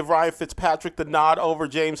I would give Ryan Fitzpatrick the nod over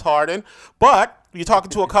James Harden. But you're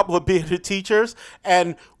talking to a couple of bearded teachers,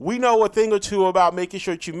 and we know a thing or two about making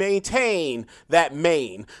sure that you maintain that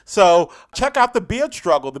mane. So check out the Beard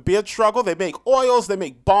Struggle. The Beard Struggle, they make oils, they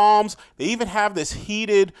make balms. They even have this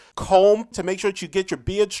heated comb to make sure that you get your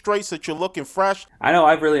beard straight so that you're looking fresh. I know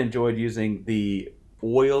I've really enjoyed using the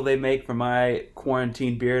oil they make for my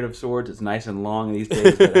quarantine beard of sorts. It's nice and long these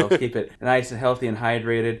days, but it helps keep it nice and healthy and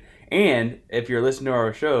hydrated. And if you're listening to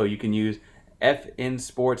our show, you can use FN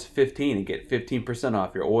Sports 15 and get 15%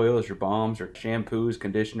 off your oils, your balms, your shampoos,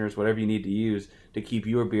 conditioners, whatever you need to use to keep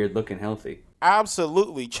your beard looking healthy.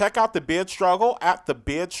 Absolutely. Check out The Beard Struggle at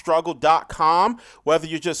thebeardstruggle.com. Whether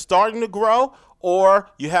you're just starting to grow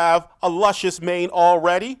or you have a luscious mane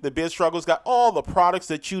already, The Beard Struggle's got all the products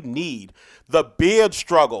that you need. The Beard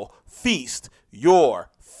Struggle. Feast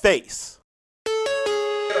your face.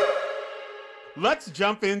 Let's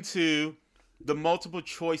jump into the multiple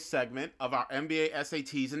choice segment of our NBA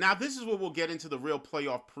SATs. And now this is where we'll get into the real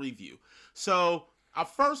playoff preview. So our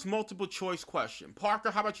first multiple choice question.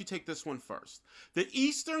 Parker, how about you take this one first? The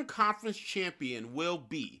Eastern Conference champion will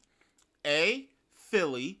be A,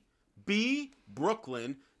 Philly, B,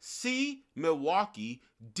 Brooklyn, C, Milwaukee,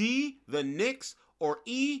 D, the Knicks, or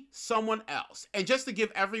E, someone else. And just to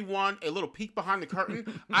give everyone a little peek behind the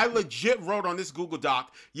curtain, I legit wrote on this Google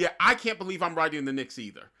Doc, yeah, I can't believe I'm writing the Knicks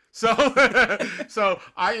either. So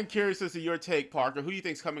I am curious as to your take, Parker. Who do you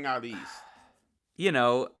think's coming out of the East? You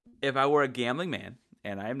know, if I were a gambling man,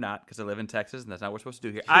 and I am not because I live in Texas and that's not what we're supposed to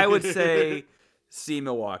do here, I would say C,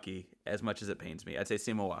 Milwaukee, as much as it pains me. I'd say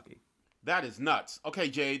C, Milwaukee. That is nuts. Okay,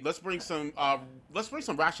 Jade, let's bring some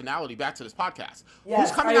rationality back to this podcast. Yes,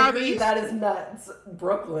 Who's coming out of the East? That is nuts.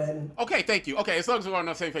 Brooklyn. Okay, thank you. Okay, as long as we're on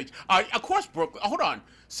the same page. Of course, Brooklyn. Hold on.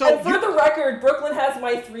 So And for the record, Brooklyn has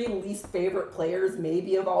my 3 least favorite players,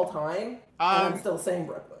 maybe of all time. And I'm still saying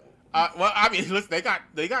Brooklyn. Well, I mean, listen,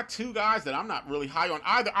 they got 2 guys that I'm not really high on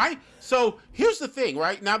either. So here's the thing,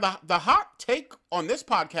 right? Now the hot take on this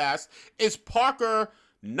podcast is Parker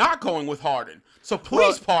not going with Harden. So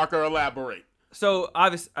please, Parker, elaborate. So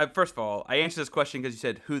obviously, first of all, I answered this question because you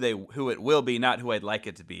said who it will be, not who I'd like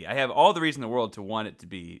it to be. I have all the reason in the world to want it to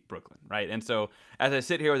be Brooklyn, right? And so as I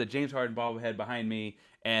sit here with a James Harden bobblehead behind me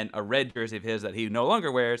and a red jersey of his that he no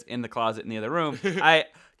longer wears in the closet in the other room, I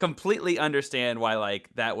completely understand why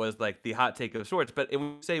that was the hot take of sorts. But if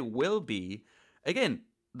we say will be, again,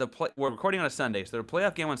 we're recording on a Sunday, so the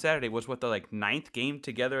playoff game on Saturday was the 9th game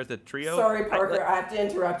together as a trio. Sorry, Parker, I have to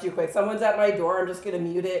interrupt you quick. Someone's at my door. I'm just gonna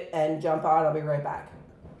mute it and jump out. I'll be right back.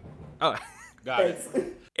 Oh, got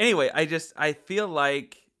it. Anyway, I feel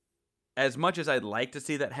like as much as I'd like to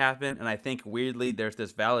see that happen, and I think weirdly there's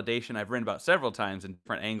this validation I've written about several times in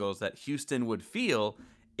different angles that Houston would feel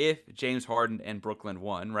if James Harden and Brooklyn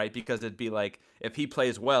won, right? Because it'd be if he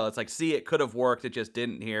plays well, it's see, it could have worked, it just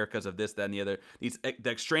didn't here because of this, that, and the other. The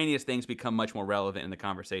extraneous things become much more relevant in the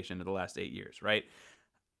conversation in the last 8 years, right?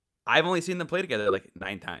 I've only seen them play together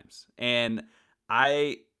 9 times, and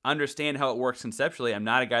I understand how it works conceptually. I'm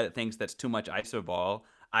not a guy that thinks that's too much iso ball.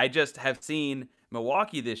 I just have seen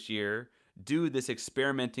Milwaukee this year do this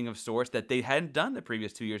experimenting of sorts that they hadn't done the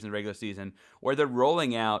previous 2 years in the regular season, where they're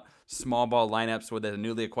rolling out small ball lineups with a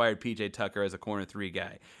newly acquired PJ Tucker as a corner 3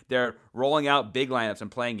 guy. They're rolling out big lineups and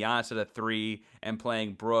playing Giannis at a 3 and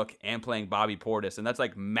playing Brook and playing Bobby Portis, and that's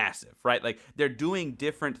like massive, right? Like they're doing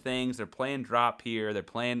different things. They're playing drop here. They're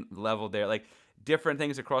playing level there. Like different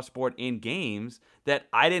things across the board in games that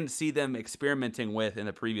I didn't see them experimenting with in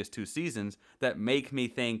the previous 2 seasons that make me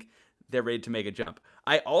think they're ready to make a jump.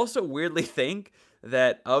 I also weirdly think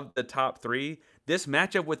that of the top 3, this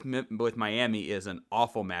matchup with Miami is an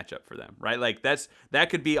awful matchup for them, right? Like that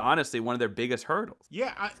could be honestly one of their biggest hurdles.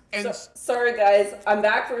 Yeah, sorry guys, I'm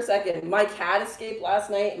back for a second. My cat escaped last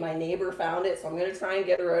night. My neighbor found it, so I'm gonna try and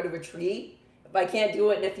get her out of a tree. If I can't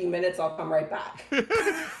do it in a few minutes, I'll come right back.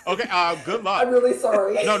 Okay, good luck. I'm really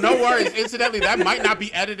sorry. No worries. Incidentally, that might not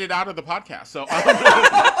be edited out of the podcast. So, I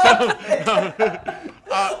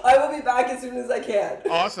will be back as soon as I can.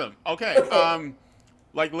 Awesome. Okay.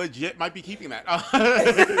 Like legit might be keeping that.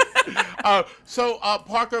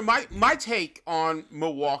 Parker, my take on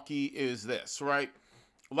Milwaukee is this, right?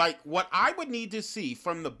 Like what I would need to see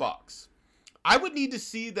from the Bucks, I would need to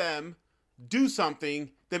see them do something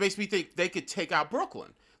that makes me think they could take out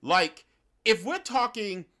Brooklyn. Like if we're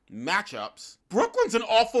talking matchups, Brooklyn's an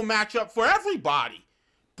awful matchup for everybody.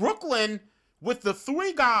 Brooklyn, with the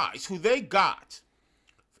 3 guys who they got,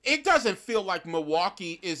 it doesn't feel like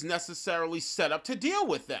Milwaukee is necessarily set up to deal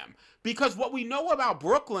with them. Because what we know about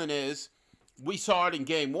Brooklyn is, we saw it in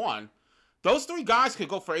game 1, those 3 guys could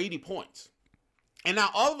go for 80 points. And now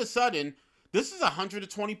all of a sudden, this is a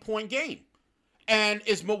 120-point game. And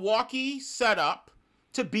is Milwaukee set up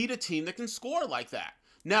to beat a team that can score like that?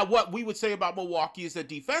 Now, what we would say about Milwaukee is that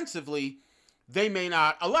defensively, they may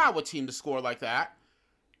not allow a team to score like that.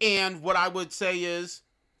 And what I would say is,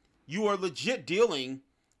 you are legit dealing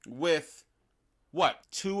with,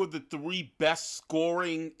 2 of the 3 best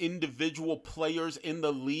scoring individual players in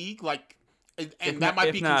the league? Like, and that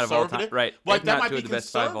might be conservative. Right. Like, that might be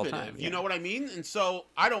conservative. You know what I mean? And so,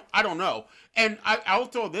 I don't know. And I'll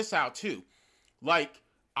throw this out, too. Like,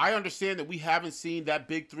 I understand that we haven't seen that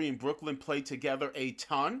big 3 in Brooklyn play together a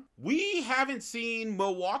ton. We haven't seen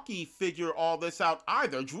Milwaukee figure all this out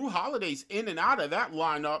either. Jrue Holiday's in and out of that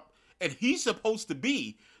lineup, and he's supposed to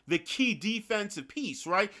be the key defensive piece,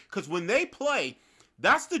 right? Because when they play,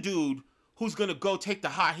 that's the dude who's going to go take the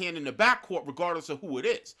hot hand in the backcourt regardless of who it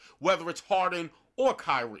is, whether it's Harden or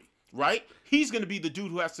Kyrie, right? He's going to be the dude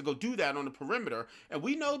who has to go do that on the perimeter, and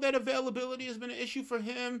we know that availability has been an issue for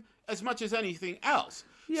him as much as anything else.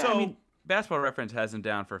 Yeah, so, I mean, Basketball Reference has him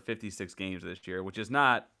down for 56 games this year, which is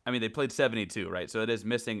not, I mean, they played 72, right? So it is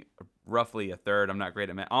missing roughly a third. I'm not great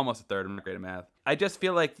at math. Almost a third. I'm not great at math. I just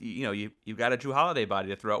feel like, you've got a Jrue Holiday body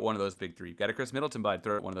to throw out one of those big 3. You've got a Chris Middleton body to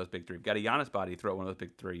throw out one of those big 3. You've got a Giannis body to throw out one of those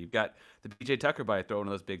big 3. You've got the PJ Tucker body to throw out one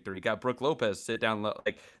of those big 3. You got Brook Lopez sit down low.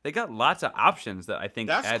 Like, they got lots of options that I think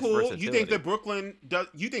adds cool. versatility. You think that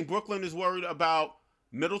Brooklyn is worried about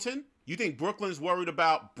Middleton? You think Brooklyn's worried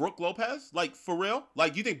about Brook Lopez? Like, for real?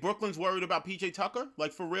 Like, you think Brooklyn's worried about PJ Tucker?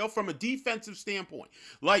 Like, for real? From a defensive standpoint.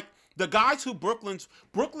 Like, the guys who Brooklyn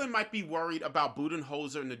might be worried about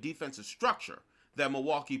Budenholzer and the defensive structure that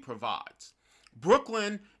Milwaukee provides.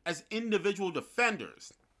 Brooklyn, as individual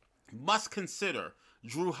defenders, must consider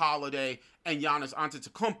Jrue Holiday and Giannis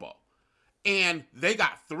Antetokounmpo. And they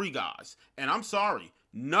got 3 guys. And I'm sorry,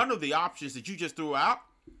 none of the options that you just threw out,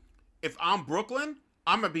 if I'm Brooklyn,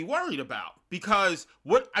 I'm going to be worried about. Because,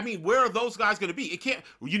 where are those guys going to be?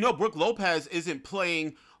 Brook Lopez isn't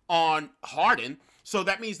playing on Harden, so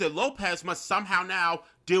that means that Lopez must somehow now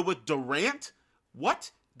deal with Durant? What?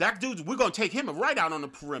 That dude's, we're going to take him right out on the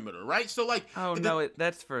perimeter, right? So, like... Oh, no,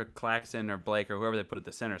 that's for Claxton or Blake or whoever they put at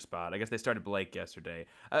the center spot. I guess they started Blake yesterday.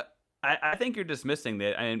 I think you're dismissing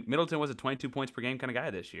that. I mean, Middleton was a 22 points per game kind of guy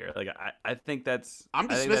this year. Like, I think that's... I'm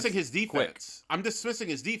dismissing his defense. Quick. I'm dismissing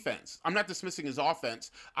his defense. I'm not dismissing his offense.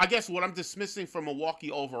 I guess what I'm dismissing from Milwaukee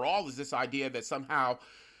overall is this idea that somehow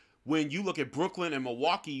when you look at Brooklyn and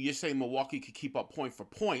Milwaukee, you're saying Milwaukee could keep up point for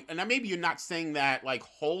point. And now maybe you're not saying that, like,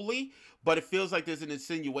 wholly, but it feels like there's an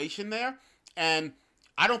insinuation there. And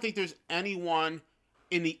I don't think there's anyone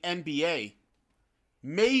in the NBA,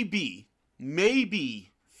 maybe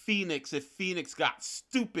Phoenix, if Phoenix got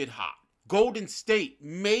stupid hot. Golden State,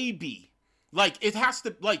 maybe. Like, it has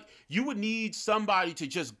to, like, you would need somebody to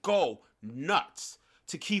just go nuts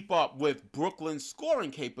to keep up with Brooklyn's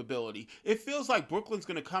scoring capability. It feels like Brooklyn's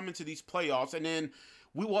going to come into these playoffs, and then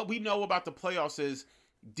what we know about the playoffs is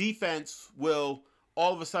defense will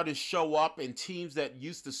all of a sudden show up, and teams that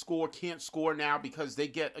used to score can't score now because they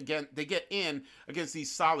get in against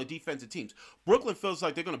these solid defensive teams. Brooklyn feels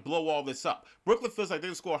like they're going to blow all this up. Brooklyn feels like they're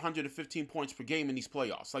going to score 115 points per game in these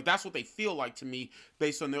playoffs. Like, that's what they feel like to me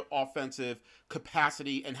based on their offensive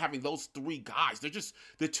capacity and having those three guys.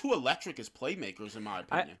 They're too electric as playmakers, in my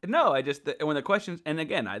opinion. When the questions, and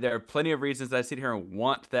again, there are plenty of reasons that I sit here and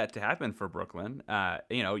want that to happen for Brooklyn.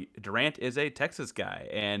 Durant is a Texas guy,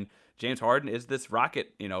 and James Harden is this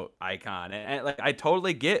Rocket, icon, and like I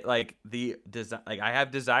totally get like the design. Like I have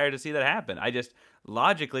desire to see that happen. I just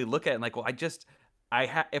logically look at it and like, well,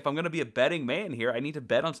 if I'm gonna be a betting man here, I need to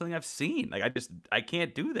bet on something I've seen. Like I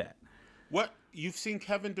can't do that. What you've seen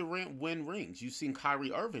Kevin Durant win rings, you've seen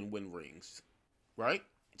Kyrie Irving win rings, right?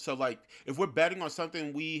 So like, if we're betting on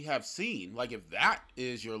something we have seen, like if that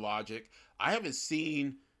is your logic, I haven't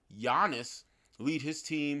seen Giannis lead his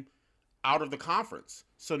team out of the conference.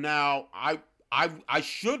 So now I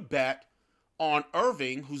should bet on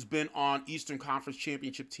Irving, who's been on Eastern Conference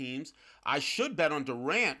championship teams. I should bet on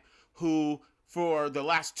Durant, who for the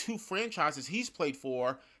last two franchises he's played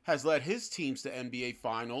for has led his teams to NBA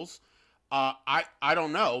Finals. I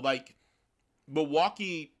don't know. Like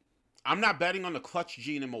Milwaukee, I'm not betting on the clutch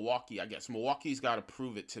gene in Milwaukee, I guess. Milwaukee's got to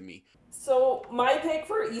prove it to me. So my pick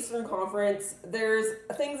for Eastern Conference, there's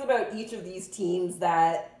things about each of these teams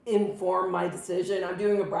that inform my decision. I'm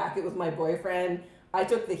doing a bracket with my boyfriend. I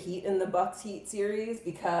took the Heat in the Bucks Heat series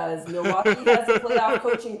because Milwaukee has a playoff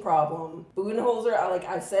coaching problem. Budenholzer,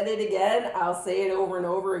 I've said it again, I'll say it over and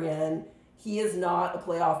over again. He is not a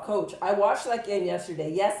playoff coach. I watched that game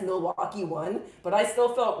yesterday. Yes, Milwaukee won, but I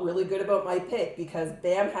still felt really good about my pick because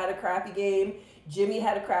Bam had a crappy game. Jimmy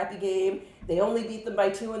had a crappy game. They only beat them by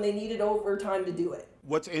 2 and they needed overtime to do it.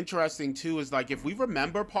 What's interesting too is like, if we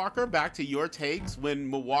remember, Parker, back to your takes when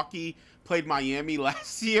Milwaukee played Miami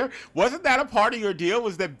last year, wasn't that a part of your deal?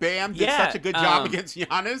 Was that Bam did such a good job against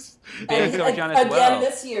Giannis? And again,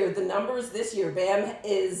 this year, the numbers this year, Bam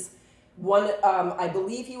is one. I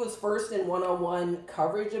believe he was first in one-on-one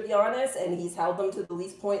coverage of Giannis, and he's held them to the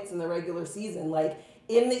least points in the regular season. Like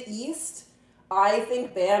in the East, I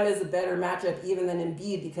think Bam is a better matchup even than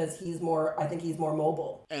Embiid because I think he's more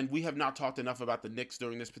mobile. And we have not talked enough about the Knicks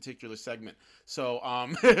during this particular segment. So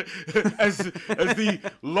as the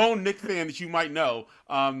lone Knicks fan that you might know,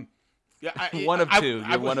 one of two.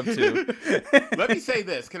 Let me say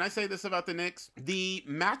this. Can I say this about the Knicks? The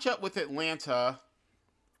matchup with Atlanta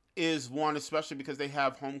is one, especially because they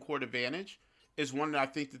have home court advantage, is one that I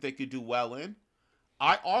think that they could do well in.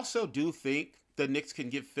 I also do think the Knicks can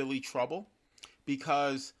give Philly trouble,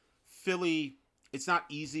 because Philly, it's not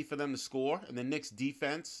easy for them to score, and the Knicks'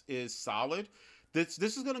 defense is solid. This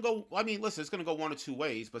is going to go, it's going to go one or two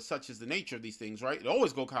ways, but such is the nature of these things, right? It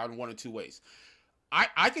always go kind of one or two ways.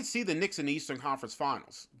 I could see the Knicks in the Eastern Conference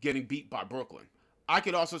Finals getting beat by Brooklyn. I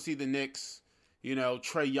could also see the Knicks,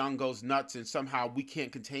 Trae Young goes nuts, and somehow we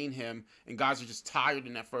can't contain him, and guys are just tired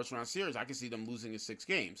in that first-round series. I could see them losing in 6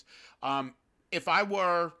 games. If I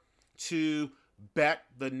were to bet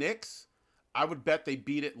the Knicks, I would bet they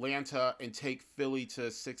beat Atlanta and take Philly to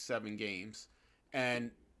 6-7 games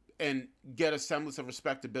and get a semblance of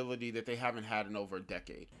respectability that they haven't had in over a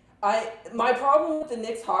decade. My problem with the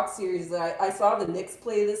Knicks-Hawks series is that I saw the Knicks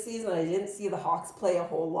play this season. I didn't see the Hawks play a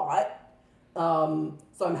whole lot.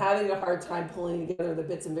 So I'm having a hard time pulling together the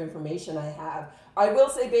bits of information I have. I will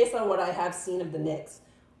say, based on what I have seen of the Knicks,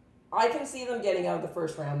 I can see them getting out of the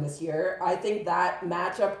first round this year. I think that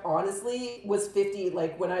matchup, honestly, was 50.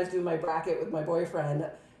 Like, when I was doing my bracket with my boyfriend,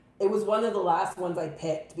 it was one of the last ones I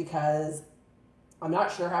picked because I'm not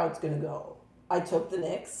sure how it's going to go. I took the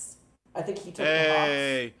Knicks. I think he took the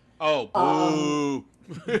Hawks. Oh, boo.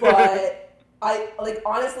 But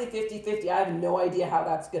honestly, 50-50, I have no idea how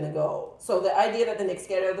that's going to go. So the idea that the Knicks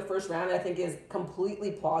get out of the first round, I think, is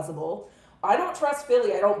completely plausible. I don't trust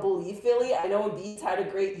Philly. I don't believe Philly. I know Embiid's had a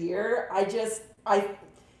great year.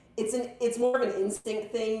 It's more of an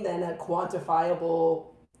instinct thing than a quantifiable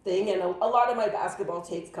thing. And a lot of my basketball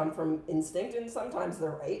takes come from instinct, and sometimes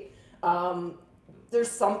they're right. There's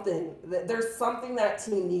something that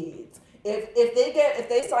team needs. If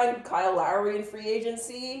they sign Kyle Lowry in free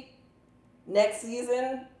agency next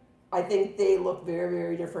season, I think they look very,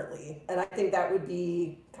 very differently. And I think that would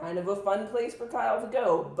be kind of a fun place for Kyle to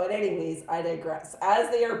go. But anyways, I digress. As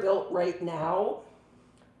they are built right now,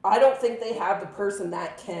 I don't think they have the person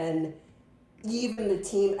that can even the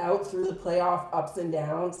team out through the playoff ups and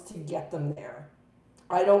downs to get them there.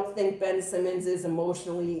 I don't think Ben Simmons is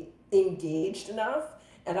emotionally engaged enough,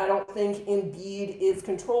 and I don't think Embiid is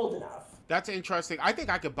controlled enough. That's interesting. I think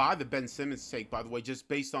I could buy the Ben Simmons take, by the way, just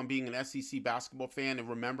based on being an SEC basketball fan and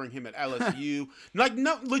remembering him at LSU. Like,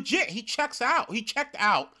 no, legit, he checks out. He checked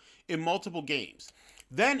out in multiple games.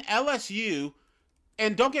 Then LSU,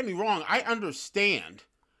 and don't get me wrong, I understand,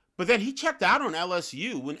 but then he checked out on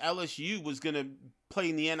LSU when LSU was going to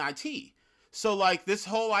play in the NIT. So, like, this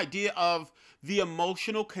whole idea of the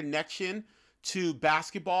emotional connection to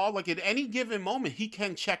basketball, like, at any given moment, he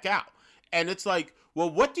can check out. And it's like, well,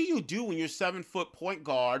 what do you do when you're 7-foot point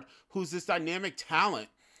guard who's this dynamic talent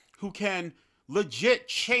who can legit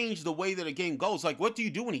change the way that a game goes? Like, what do you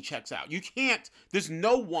do when he checks out? You can't, there's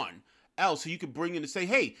no one else who you could bring in to say,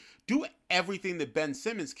 hey, do everything that Ben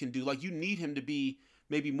Simmons can do. Like, you need him to be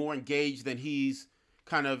maybe more engaged than he's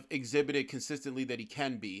kind of exhibited consistently that he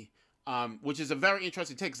can be. Which is a very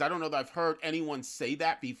interesting take, because I don't know that I've heard anyone say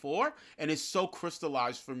that before, and it's so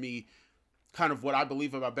crystallized for me kind of what I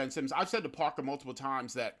believe about Ben Simmons. I've said to Parker multiple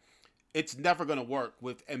times that it's never going to work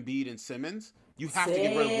with Embiid and Simmons. You have to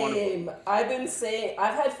get rid of one of them. I've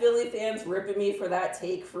had Philly fans ripping me for that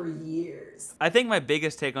take for years. I think my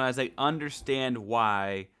biggest take on it is I understand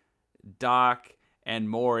why Doc and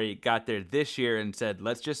Morey got there this year and said,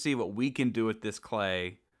 let's just see what we can do with this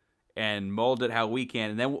clay and mold it how we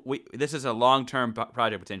can. And then this is a long-term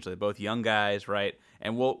project potentially, both young guys, right?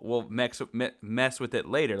 And we'll mess with it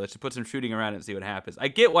later. Let's just put some shooting around it and see what happens. I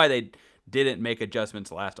get why they didn't make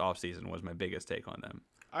adjustments last offseason was my biggest take on them.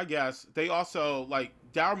 I guess. They also, like,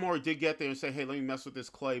 Daryl Morey did get there and say, hey, let me mess with this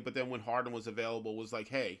clay. But then when Harden was available, was like,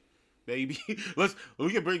 hey, baby,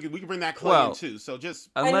 we can bring that clay in too. So just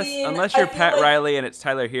unless you're Pat Riley and it's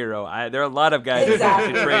Tyler Hero, there are a lot of guys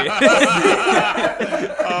exactly. that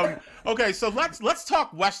should trade. Okay, so let's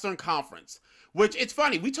talk Western Conference. Which, it's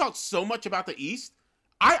funny, we talked so much about the East.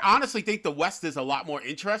 I honestly think the West is a lot more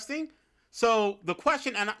interesting. So the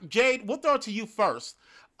question, and Jade, we'll throw it to you first.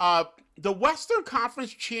 The Western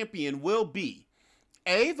Conference champion will be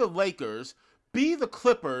A, the Lakers, B, the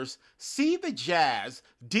Clippers, C, the Jazz,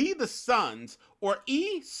 D, the Suns, or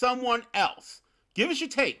E, someone else. Give us your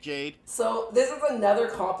take, Jade. So this is another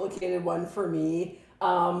complicated one for me.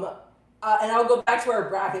 And I'll go back to our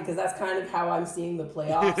bracket because that's kind of how I'm seeing the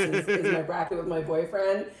playoffs is my bracket with my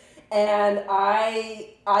boyfriend. And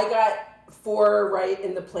I got 4 right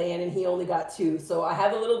in the play-in and he only got 2. So I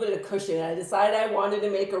have a little bit of cushion. I decided I wanted to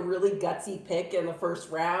make a really gutsy pick in the first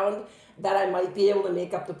round that I might be able to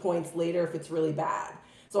make up the points later if it's really bad.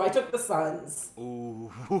 So I took the Suns. Ooh.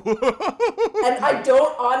 And I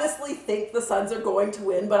don't honestly think the Suns are going to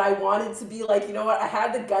win, but I wanted to be like, you know what? I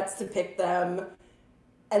had the guts to pick them.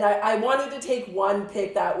 And I wanted to take one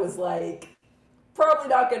pick that was like, probably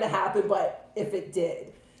not going to happen, but if it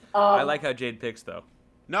did. I like how Jade picks, though.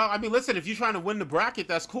 No, I mean, listen, if you're trying to win the bracket,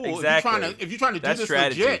 that's cool. Exactly. If you're trying to do this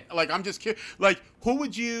strategy. legit, like, I'm just curious. Like, who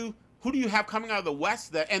do you have coming out of the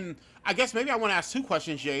West? And I guess maybe I want to ask 2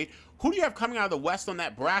 questions, Jade. Who do you have coming out of the West on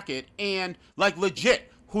that bracket? And, like, legit,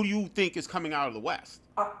 who do you think is coming out of the West?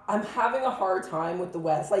 I'm having a hard time with the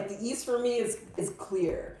West. Like, the East for me is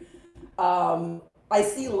clear. I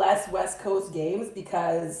see less West Coast games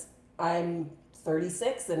because I'm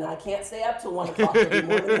 36 and I can't stay up till 1 o'clock every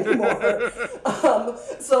morning anymore.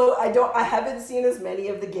 So I haven't seen as many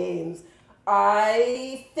of the games.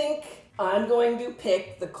 I think I'm going to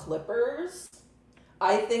pick the Clippers.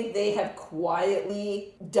 I think they have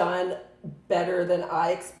quietly done better than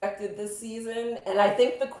I expected this season. And I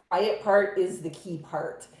think the quiet part is the key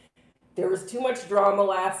part. There was too much drama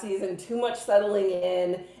last season, too much settling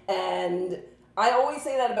in, and I always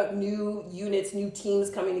say that about new units, new teams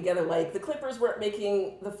coming together. Like the Clippers weren't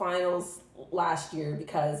making the finals last year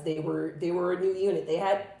because they were a new unit. They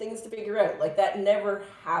had things to figure out. Like that never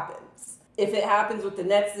happens. If it happens with the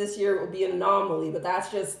Nets this year, it will be an anomaly, but that's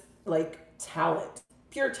just like talent,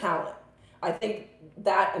 pure talent. I think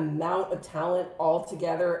that amount of talent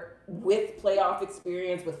altogether with playoff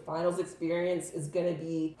experience, with finals experience is going to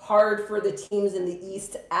be hard for the teams in the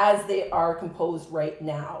East as they are composed right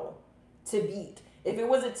now to beat. If it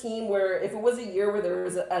was a year where there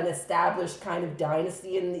was an established kind of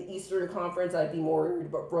dynasty in the Eastern Conference, I'd be more worried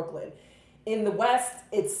about Brooklyn. In the West,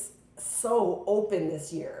 it's so open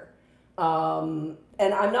this year. And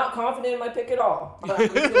I'm not confident in my pick at all. I'm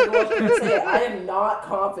just going to go up and say it. I am not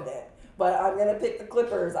confident, but I'm going to pick the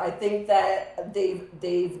Clippers. I think that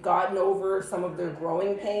they've gotten over some of their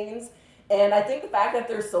growing pains. And I think the fact that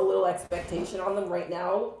there's so little expectation on them right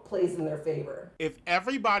now plays in their favor. If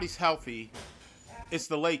everybody's healthy, it's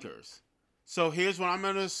the Lakers. So here's what I'm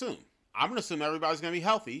going to assume. I'm going to assume everybody's going to be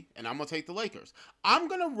healthy, and I'm going to take the Lakers. I'm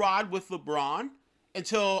going to ride with LeBron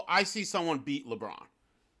until I see someone beat LeBron.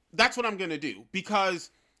 That's what I'm going to do,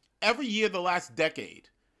 because every year the last decade,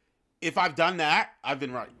 If I've done that, I've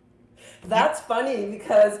been right. That's funny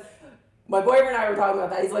because my boyfriend and I were talking about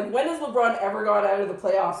that. He's like, when has LeBron ever gone out of the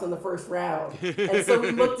playoffs in the first round? And so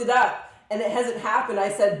we looked it up, and it hasn't happened. I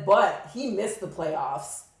said, but he missed the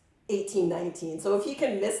playoffs 18-19. So if he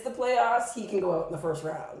can miss the playoffs, he can go out in the first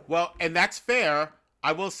round. Well, and that's fair.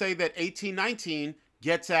 I will say that 18-19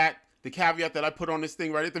 gets at the caveat that I put on this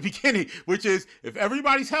thing right at the beginning, which is if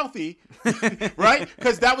everybody's healthy, right?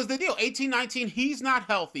 Because that was the deal. 18-19, he's not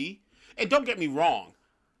healthy. And don't get me wrong,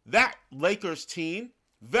 that Lakers team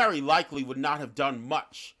very likely would not have done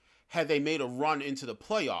much had they made a run into the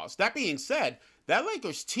playoffs. That being said, that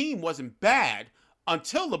Lakers team wasn't bad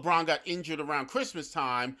until LeBron got injured around Christmas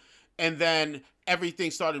time, and then everything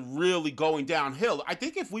started really going downhill. I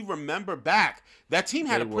think if we remember back, that team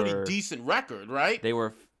had a pretty decent record, right? They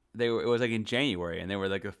were. It was like in January, and they were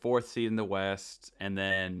like the 4th seed in the West. And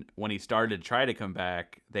then when he started to try to come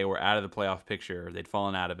back, they were out of the playoff picture. They'd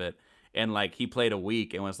fallen out of it. And like he played a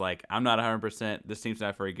week and was like, I'm not 100%. This team's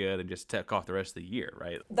not very good, and just took off the rest of the year,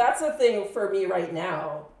 right? That's the thing for me right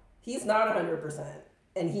now. He's not 100%,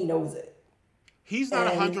 and he knows it. He's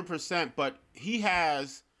not 100%, but he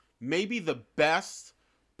has maybe the best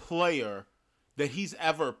player that he's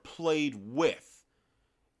ever played with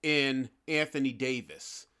in Anthony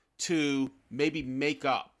Davis to maybe make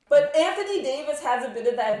up. But Anthony Davis has a bit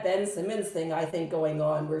of that Ben Simmons thing, I think, going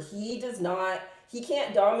on, where he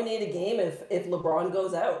can't dominate a game if LeBron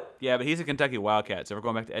goes out. Yeah, but he's a Kentucky Wildcat, so we're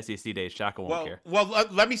going back to SEC days. Shaka won't care. Well,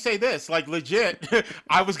 let me say this, like legit,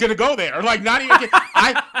 I was gonna go there. Like not even.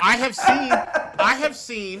 I have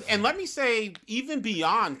seen, and let me say even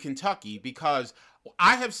beyond Kentucky, because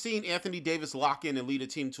I have seen Anthony Davis lock in and lead a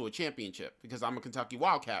team to a championship because I'm a Kentucky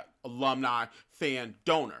Wildcat alumni, fan,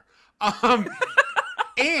 donor.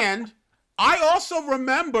 And I also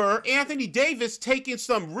remember Anthony Davis taking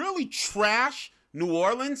some really trash New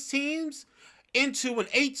Orleans teams into an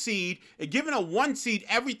 8 seed and giving a 1 seed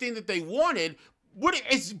everything that they wanted. But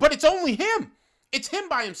it's only him. It's him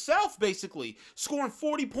by himself, basically, scoring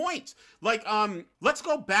 40 points. Like, let's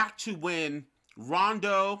go back to when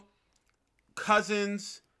Rondo,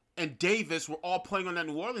 Cousins, and Davis were all playing on that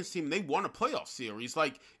New Orleans team, and they won a playoff series.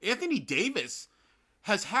 Like, Anthony Davis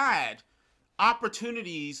has had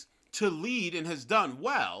opportunities to lead and has done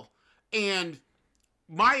well. And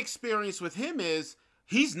my experience with him is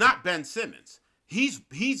he's not Ben Simmons. He's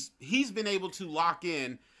been able to lock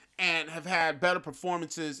in and have had better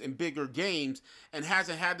performances in bigger games and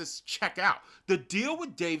hasn't had this check out. The deal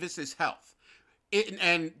with Davis is health.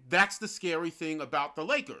 And that's the scary thing about the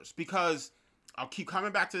Lakers, because I'll keep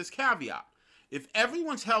coming back to this caveat. If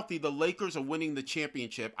everyone's healthy, the Lakers are winning the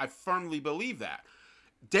championship. I firmly believe that.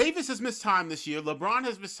 Davis has missed time this year. LeBron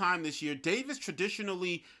has missed time this year. Davis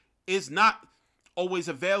traditionally is not always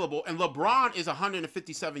available, and LeBron is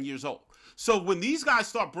 157 years old. So when these guys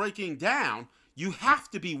start breaking down, you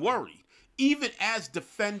have to be worried. Even as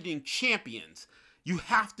defending champions, you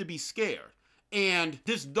have to be scared. And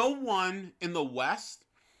there's no one in the West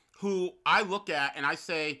who I look at and I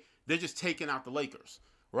say they're just taking out the Lakers,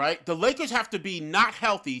 right? The Lakers have to be not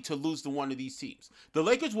healthy to lose to one of these teams. The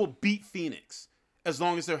Lakers will beat Phoenix as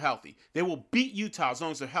long as they're healthy. They will beat Utah as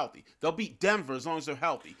long as they're healthy. They'll beat Denver as long as they're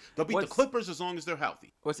healthy. They'll beat the Clippers as long as they're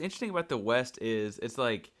healthy. What's interesting about the West is it's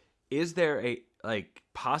like, is there a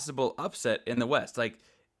possible upset in the West? Like,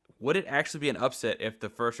 would it actually be an upset if the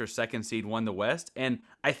 1st or 2nd seed won the West? And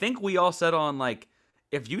I think we all settle on, like,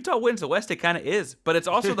 if Utah wins the West, it kind of is. But it's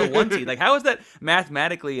also the 1 seed. Like, how is that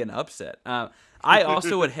mathematically an upset? I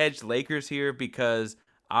also would hedge Lakers here because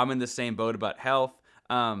I'm in the same boat about health.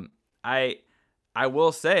 I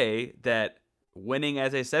will say that winning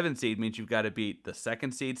as a 7 seed means you've got to beat the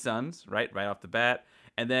 2nd seed Suns, right off the bat.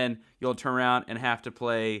 And then you'll turn around and have to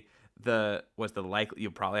play you'll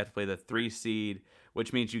probably have to play the 3 seed,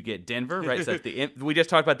 which means you get Denver, right? So we just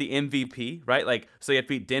talked about the MVP, right? Like, so you have to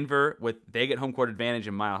beat Denver they get home court advantage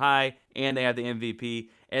in Mile High, and they have the MVP.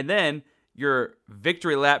 And then your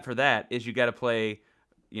victory lap for that is you got to play,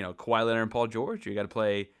 Kawhi Leonard and Paul George. You got to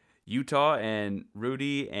play Utah and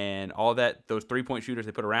Rudy and all that, those 3-point shooters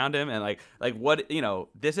they put around him. And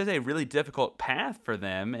this is a really difficult path for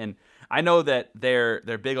them. And I know that they're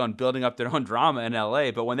big on building up their own drama in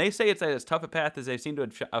LA, but when they say it's as tough a path as they've seen to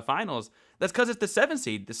a finals, that's because it's the 7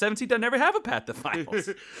 seed. The 7 seed doesn't ever have a path to finals.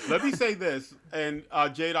 Let me say this, and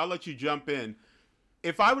Jade, I'll let you jump in.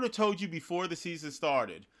 If I would have told you before the season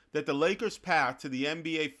started that the Lakers' path to the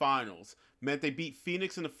NBA Finals meant they beat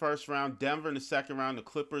Phoenix in the 1st round, Denver in the 2nd round, the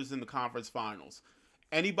Clippers in the conference finals,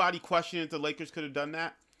 anybody questioning if the Lakers could have done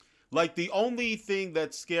that? Like, the only thing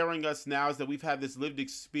that's scaring us now is that we've had this lived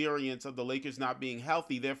experience of the Lakers not being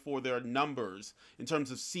healthy. Therefore, there are numbers in terms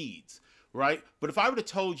of seeds, right? But if I would have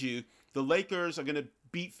told you the Lakers are going to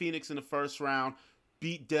beat Phoenix in the first round,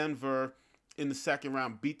 beat Denver in the second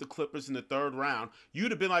round, beat the Clippers in the third round,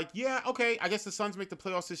 you'd have been like, yeah, okay, I guess the Suns make the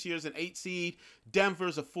playoffs this year as an 8 seed.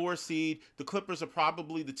 Denver's a 4 seed. The Clippers are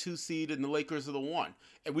probably the 2 seed, and the Lakers are the 1.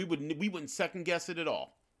 And we wouldn't second guess it at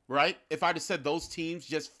all. Right? If I'd have said those teams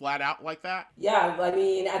just flat out like that. Yeah, I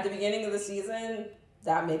mean, at the beginning of the season,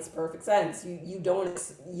 that makes perfect sense. You don't,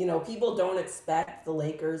 people don't expect the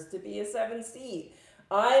Lakers to be a 7 seed.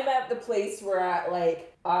 I'm at the place where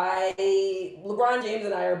LeBron James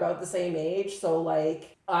and I are about the same age, so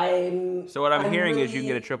So what I'm hearing is you can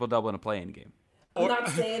get a triple-double in a play-in game. I'm not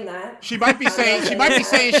saying that. She might be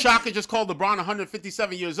saying Shaka just called LeBron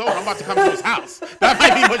 157 years old. I'm about to come to his house. That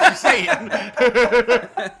might be what she's saying.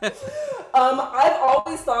 I've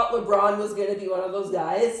always thought LeBron was going to be one of those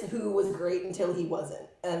guys who was great until he wasn't.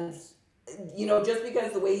 And, just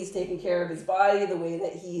because the way he's taken care of his body, the way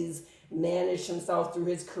that he's managed himself through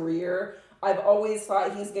his career, I've always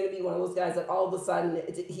thought he's going to be one of those guys that all of a sudden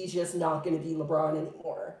he's just not going to be LeBron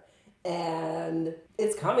anymore. And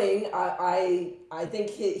it's coming. I think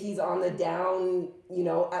he's on the down,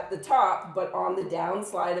 at the top, but on the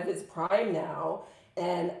downslide of his prime now.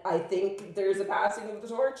 And I think there's a passing of the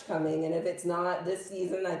torch coming. And if it's not this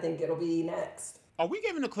season, I think it'll be next. Are we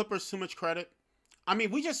giving the Clippers too much credit? I mean,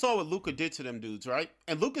 we just saw what Luka did to them dudes, right?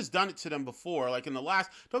 And Luka's done it to them before. Like in the last,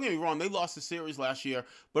 don't get me wrong, they lost the series last year,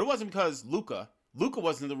 but it wasn't because Luka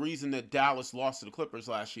wasn't the reason that Dallas lost to the Clippers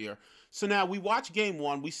last year. So now we watch game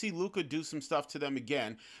 1. We see Luka do some stuff to them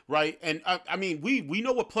again, right? And I mean, we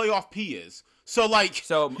know what playoff P is. So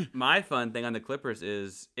My fun thing on the Clippers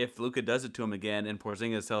is if Luka does it to him again and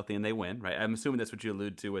Porzingis is healthy and they win, right? I'm assuming that's what you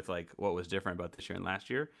allude to with like what was different about this year and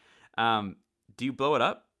last year. Do you blow it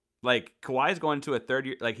up? Like Kawhi's going to a third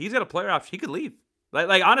year. Like he's got a player option. He could leave.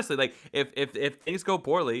 Like honestly, like if things go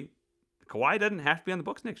poorly, Kawhi doesn't have to be on the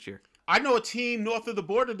books next year. I know a team north of the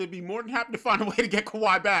border that'd be more than happy to find a way to get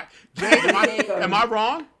Kawhi back. Jay, am I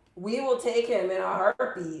wrong? We will take him in a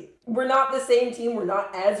heartbeat. We're not the same team. We're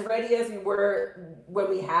not as ready as we were when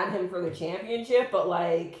we had him for the championship, but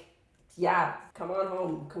yeah, come on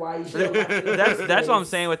home, Kawhi. That's what I'm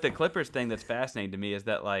saying with the Clippers thing that's fascinating to me is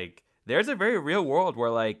that there's a very real world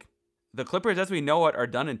where the Clippers as we know it are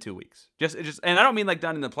done in 2 weeks. Just and I don't mean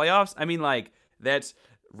done in the playoffs. I mean that's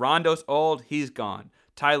Rondo's old, he's gone.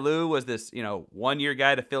 Ty Lue was this, 1 year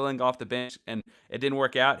guy to fill in off the bench, and it didn't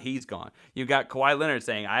work out. He's gone. You got Kawhi Leonard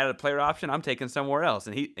saying, "I had a player option. I'm taking somewhere else."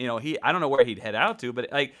 And he I don't know where he'd head out to,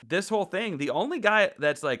 but this whole thing, the only guy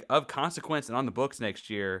that's of consequence and on the books next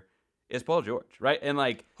year is Paul George, right? And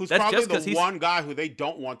who's that's probably just the one guy who they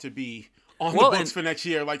don't want to be on the books for next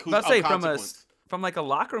year. Who's of consequence. From a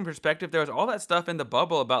locker room perspective, there was all that stuff in the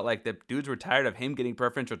bubble about the dudes were tired of him getting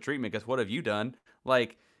preferential treatment because what have you done?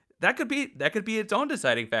 That could be its own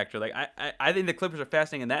deciding factor. I think the Clippers are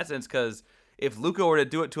fascinating in that sense because if Luka were to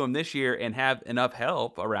do it to him this year and have enough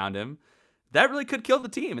help around him, that really could kill the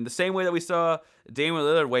team in the same way that we saw Damian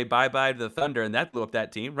Lillard wave bye-bye to the Thunder and that blew up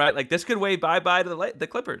that team, right? This could wave bye-bye to the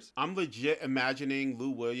Clippers. I'm legit imagining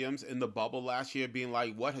Lou Williams in the bubble last year being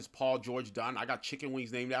like, what has Paul George done? I got chicken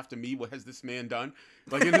wings named after me. What has this man done?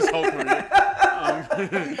 In this whole career.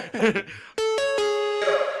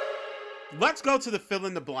 Let's go to the fill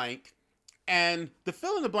in the blank. And the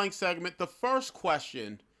fill in the blank segment, the first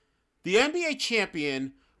question, the NBA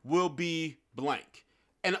champion will be blank.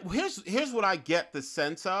 And here's what I get the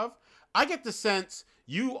sense of. I get the sense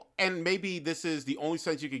you, and maybe this is the only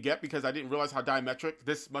sense you could get because I didn't realize how diametric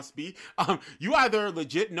this must be. You either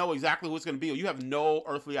legit know exactly who it's going to be or you have no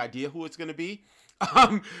earthly idea who it's going to be.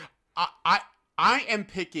 I am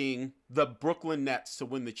picking the Brooklyn Nets to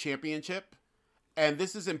win the championship. And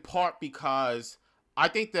this is in part because I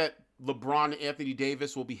think that LeBron and Anthony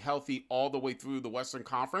Davis will be healthy all the way through the Western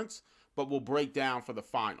Conference, but will break down for the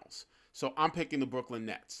finals. So I'm picking the Brooklyn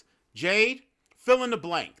Nets. Jade, fill in the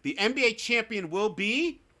blank. The NBA champion will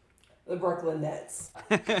be? The Brooklyn Nets.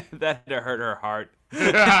 That hurt her heart.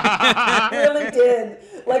 It really did.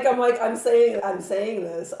 I'm saying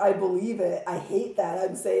this. I believe it. I hate that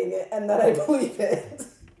I'm saying it and that I believe it.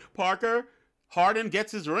 Parker, Harden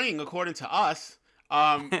gets his ring according to us.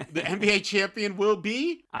 The NBA champion will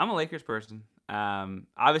be? I'm a Lakers person.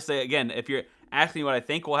 Obviously, again, if you're asking me what I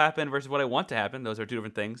think will happen versus what I want to happen, those are two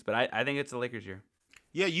different things. But I think it's the Lakers year.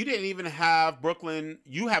 Yeah, you didn't even have Brooklyn.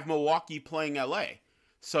 You have Milwaukee playing LA.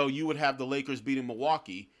 So you would have the Lakers beating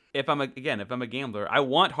Milwaukee. if I'm a gambler, I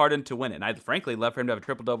want Harden to win it. And I'd frankly love for him to have a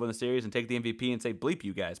triple-double in the series and take the MVP and say, bleep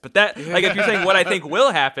you guys. But that, like, if you're saying what I think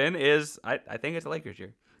will happen is, I think it's the Lakers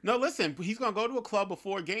year. No, listen, he's going to go to a club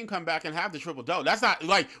before a game, come back and have the triple-double. That's not,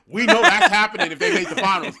 like, we know that's happening if they make the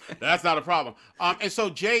finals. That's not a problem. And so,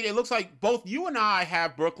 Jade, it looks like both you and I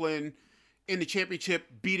have Brooklyn in the championship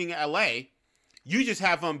beating LA. You just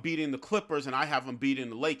have them beating the Clippers, and I have them beating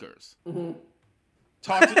the Lakers. Mm-hmm.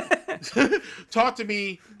 Talk to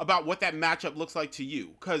me about what that matchup looks like to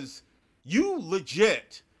you, because you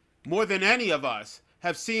legit, more than any of us,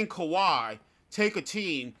 have seen Kawhi take a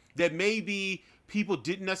team that maybe people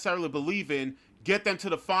didn't necessarily believe in, get them to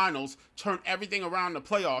the finals, turn everything around in the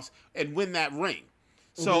playoffs, and win that ring.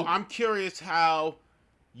 So I'm curious how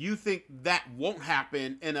you think that won't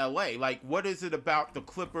happen in LA. Like, what is it about the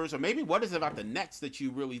Clippers, or maybe what is it about the Nets that you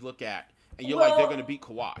really look at and you're like, they're going to beat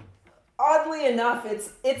Kawhi? Oddly enough,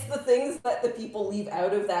 it's the things that the people leave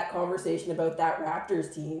out of that conversation about that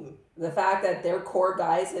Raptors team. The fact that their core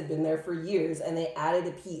guys had been there for years and they added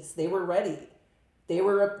a piece. They were ready. They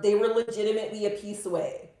were legitimately a piece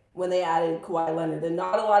away when they added Kawhi Leonard. And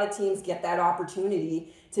not a lot of teams get that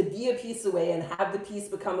opportunity to be a piece away and have the piece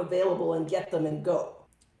become available and get them and go.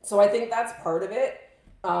 So I think that's part of it.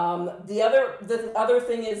 The other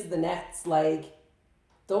thing is the Nets. Like,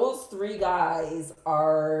 those three guys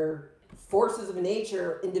are forces of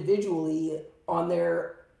nature individually in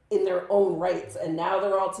their own rights, and now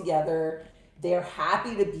they're all together. They're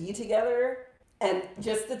happy to be together, and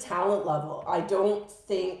just the talent level. I don't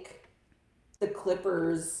think the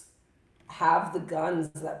Clippers have the guns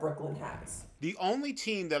that Brooklyn has. The only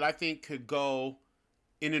team that I think could go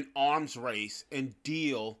in an arms race and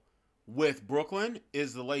deal with Brooklyn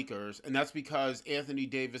is the Lakers, and that's because Anthony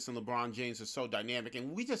Davis and LeBron James are so dynamic,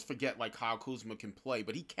 and we just forget, like, Kyle Kuzma can play,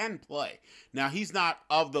 but he can play. Now, he's not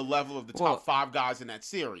of the level of the top five guys in that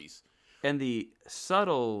series. And the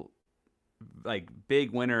subtle, like,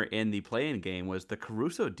 big winner in the play-in game was the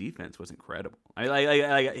Caruso defense was incredible. I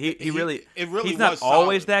mean, he really he's not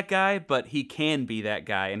always that guy, but he can be that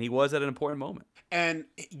guy, and he was at an important moment. And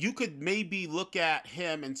you could maybe look at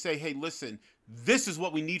him and say, hey, listen, this is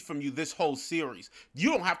what we need from you this whole series. You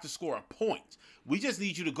don't have to score a point. We just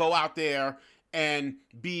need you to go out there and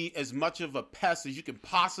be as much of a pest as you can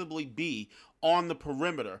possibly be on the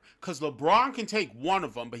perimeter, because LeBron can take one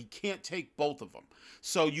of them, but he can't take both of them.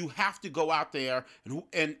 So you have to go out there,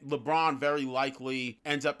 and LeBron very likely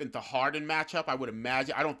ends up in the Harden matchup, I would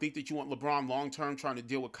imagine. I don't think that you want LeBron long-term trying to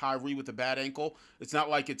deal with Kyrie with a bad ankle. It's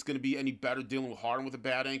not like it's going to be any better dealing with Harden with a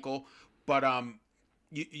bad ankle. But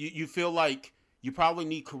you feel like you probably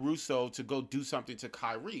need Caruso to go do something to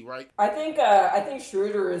Kyrie, right? I think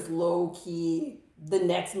Schroeder is low-key the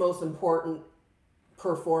next most important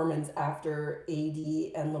performance after AD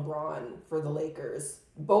and LeBron for the Lakers,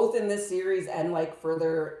 both in this series and like for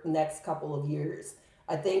their next couple of years.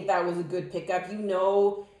 I think that was a good pickup. You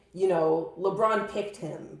know, LeBron picked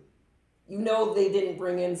him. You know, they didn't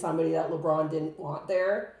bring in somebody that LeBron didn't want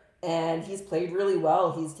there, and he's played really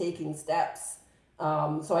well. He's taking steps.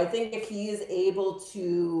 So I think if he is able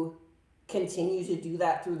to continue to do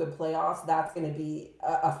that through the playoffs, that's going to be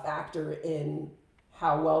a factor in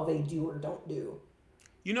how well they do or don't do.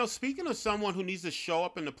 You know, speaking of someone who needs to show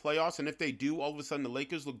up in the playoffs, and if they do, all of a sudden the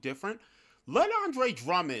Lakers look different, let Andre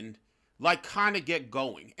Drummond, like, kind of get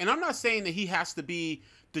going. And I'm not saying that he has to be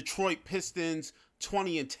Detroit Pistons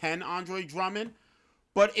 20-10 Andre Drummond,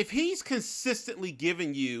 but if he's consistently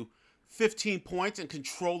giving you 15 points and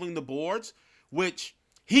controlling the boards, which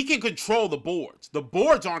he can control the boards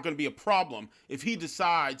aren't going to be a problem if he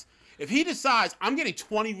decides I'm getting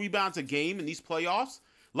 20 rebounds a game in these playoffs,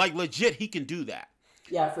 like, legit, he can do that.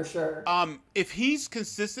 Yeah, for sure. If he's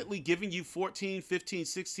consistently giving you 14, 15,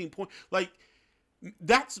 16 points, like,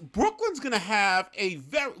 that's Brooklyn's going to have a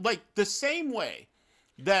very, like, the same way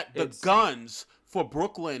that the guns for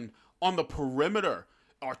Brooklyn on the perimeter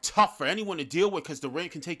are tough for anyone to deal with because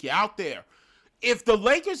Durant can take you out there. If the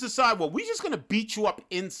Lakers decide, well, we're just going to beat you up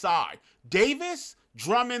inside, Davis,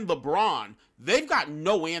 Drummond, LeBron, they've got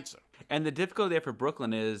no answer. And the difficulty there for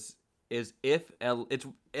Brooklyn is if it's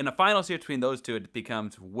in a final series between those two, it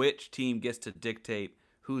becomes which team gets to dictate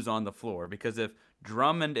who's on the floor. Because if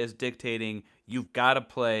Drummond is dictating, you've got to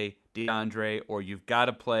play DeAndre, or you've got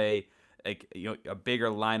to play a bigger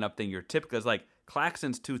lineup than your typical. It's like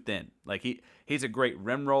Claxton's too thin. Like he's a great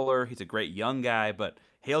rim roller, he's a great young guy, but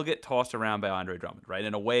he'll get tossed around by Andre Drummond, right,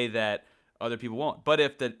 in a way that other people won't. But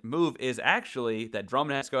if the move is actually that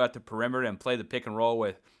Drummond has to go out to perimeter and play the pick and roll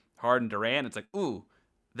with Harden, Durant, it's like, ooh,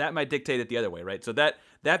 that might dictate it the other way, right? So that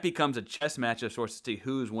becomes a chess match of sorts to see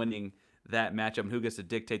who's winning that matchup and who gets to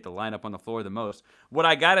dictate the lineup on the floor the most. What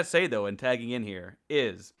I got to say, though, in tagging in here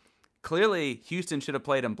is clearly Houston should have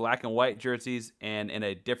played in black and white jerseys and in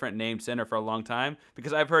a different named center for a long time,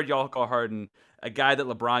 because I've heard y'all call Harden a guy that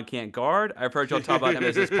LeBron can't guard. I've heard y'all talk about him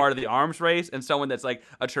as part of the arms race and someone that's like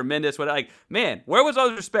a tremendous, man, where was all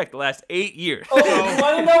the respect the last 8 years? Oh, you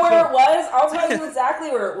want to know where it was? I'll tell you exactly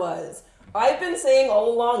where it was. I've been saying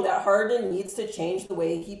all along that Harden needs to change the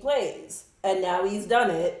way he plays. And now he's done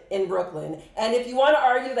it in Brooklyn. And if you want to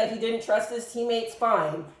argue that he didn't trust his teammates,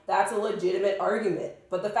 fine. That's a legitimate argument.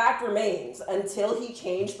 But the fact remains, until he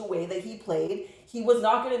changed the way that he played, he was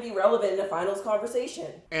not going to be relevant in the finals conversation.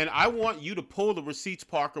 And I want you to pull the receipts,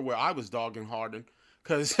 Parker, where I was dogging Harden.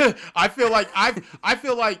 Because I feel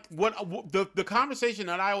like what the conversation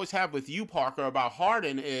that I always have with you, Parker, about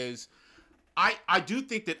Harden is, I do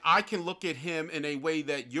think that I can look at him in a way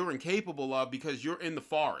that you're incapable of, because you're in the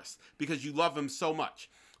forest, because you love him so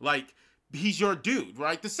much. Like, he's your dude,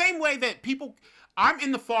 right? The same way that I'm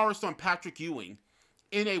in the forest on Patrick Ewing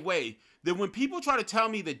in a way that when people try to tell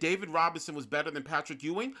me that David Robinson was better than Patrick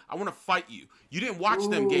Ewing, I want to fight you. You didn't watch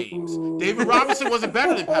them games. David Robinson wasn't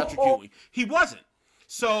better than Patrick Ewing. He wasn't.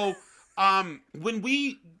 So when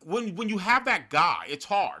you have that guy, it's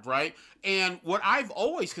hard, right? And what I've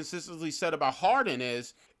always consistently said about Harden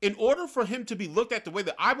is, in order for him to be looked at the way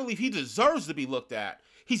that I believe he deserves to be looked at,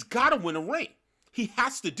 he's got to win a ring. He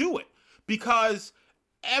has to do it, because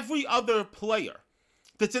every other player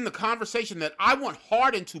that's in the conversation that I want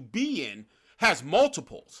Harden to be in has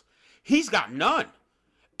multiples. He's got none.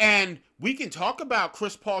 And we can talk about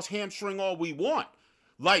Chris Paul's hamstring all we want.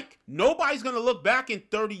 Like, nobody's going to look back in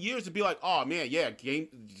 30 years and be like, oh, man, yeah,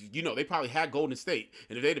 they probably had Golden State.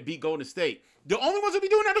 And if they'd have beat Golden State, the only ones who'll be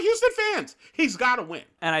doing that are Houston fans. He's got to win.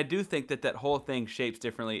 And I do think that whole thing shapes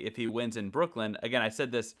differently if he wins in Brooklyn. Again, I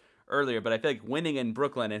said this earlier, but I feel like winning in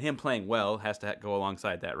Brooklyn and him playing well has to go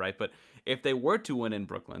alongside that, right? But if they were to win in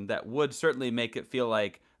Brooklyn, that would certainly make it feel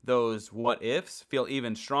like those what-ifs feel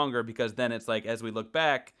even stronger, because then it's like, as we look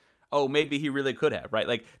back, oh, maybe he really could have, right?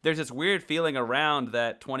 Like, there's this weird feeling around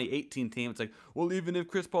that 2018 team. It's like, well, even if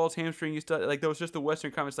Chris Paul's hamstring used to, like, that was just the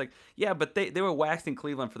Western Conference. Like, yeah, but they were waxing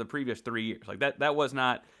Cleveland for the previous 3 years. Like, that was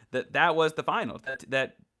not, that was the finals.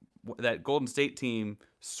 That Golden State team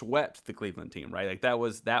swept the Cleveland team, right? Like, that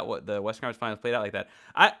was the Western Conference Finals played out like that.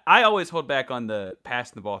 I always hold back on the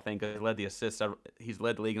passing the ball thing, because he's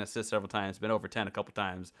led the league in assists several times, been over 10 a couple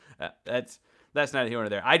times. That's neither here nor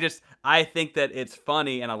there. I think that it's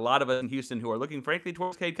funny, and a lot of us in Houston who are looking, frankly,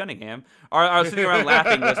 towards Cade Cunningham are sitting around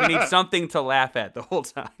laughing at this. We need something to laugh at the whole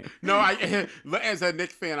time. No, as a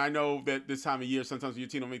Knicks fan, I know that this time of year, sometimes when your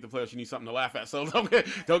team don't make the playoffs, you need something to laugh at. So don't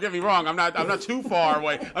get me wrong. I'm not too far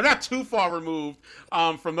away. I'm not too far removed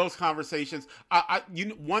from those conversations.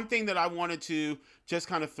 One thing that I wanted to just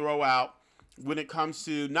kind of throw out when it comes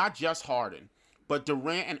to not just Harden, but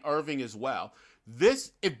Durant and Irving as well.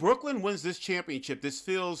 If Brooklyn wins this championship, this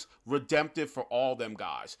feels redemptive for all them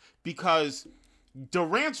guys, because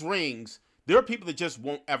Durant's rings, there are people that just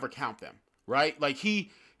won't ever count them, right? Like, he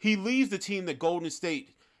leaves the team that Golden State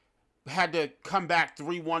had to come back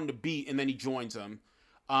 3-1 to beat, and then he joins them.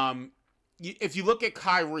 If you look at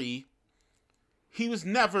Kyrie, he was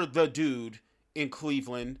never the dude in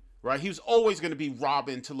Cleveland, right? He was always going to be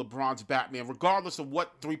Robin to LeBron's Batman, regardless of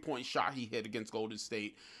what three-point shot he hit against Golden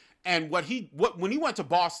State. And when he went to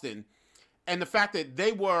Boston, and the fact that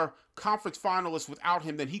they were conference finalists without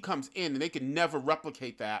him, then he comes in and they can never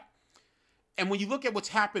replicate that. And when you look at what's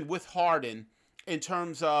happened with Harden in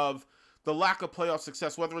terms of the lack of playoff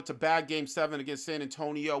success, whether it's a bad Game 7 against San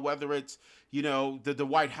Antonio, whether it's, the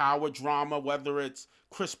Dwight Howard drama, whether it's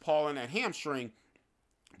Chris Paul and that hamstring,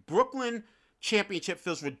 Brooklyn championship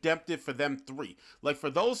feels redemptive for them three. Like,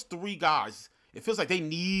 for those three guys, it feels like they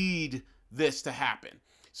need this to happen,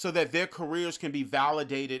 so that their careers can be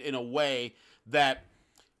validated in a way that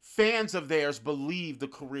fans of theirs believe the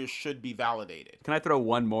career should be validated. Can I throw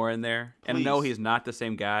one more in there? Please. And no, he's not the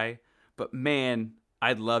same guy, but man,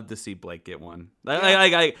 I'd love to see Blake get one.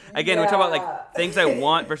 Again, we talk about like things I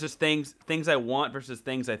want versus things I want versus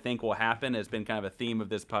things I think will happen has been kind of a theme of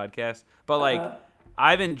this podcast. But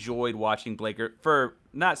I've enjoyed watching Blake for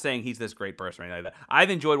not saying he's this great person or anything like that. I've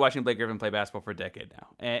enjoyed watching Blake Griffin play basketball for a decade now.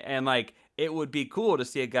 And it would be cool to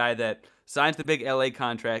see a guy that signs the big LA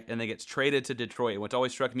contract and then gets traded to Detroit. What's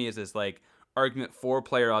always struck me is this argument for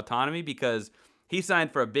player autonomy, because he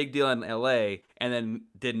signed for a big deal in LA and then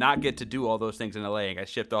did not get to do all those things in LA and got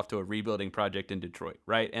shipped off to a rebuilding project in Detroit,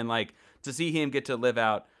 right? And to see him get to live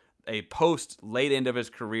out a post late end of his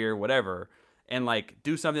career, whatever, and like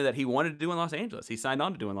do something that he wanted to do in Los Angeles. He signed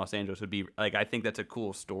on to do in Los Angeles would be like, I think that's a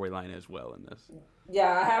cool storyline as well in this.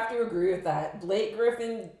 Yeah, I have to agree with that. Blake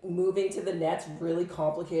Griffin moving to the Nets really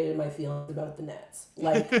complicated my feelings about the Nets,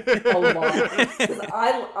 like a lot. Because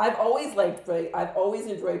I've always liked Blake. I've always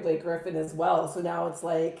enjoyed Blake Griffin as well. So now it's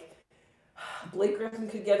like Blake Griffin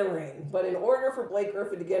could get a ring, but in order for Blake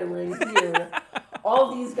Griffin to get a ring here,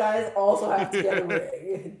 all these guys also have to get a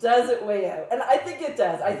ring. Does it weigh out? And I think it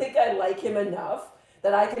does. I think I like him enough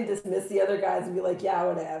that I can dismiss the other guys and be like, yeah,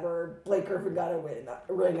 whatever. Blake Griffin got a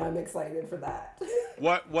ring. I'm excited for that.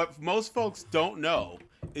 What most folks don't know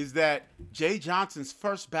is that Jay Johnson's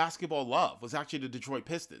first basketball love was actually the Detroit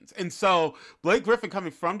Pistons. And so Blake Griffin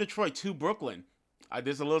coming from Detroit to Brooklyn,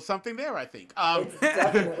 there's a little something there, I think.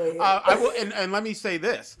 Definitely. I will, and let me say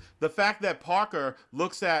this. The fact that Parker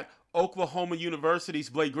looks at Oklahoma University's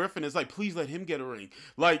Blake Griffin is like, please let him get a ring.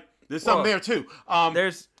 Like, there's something there, too.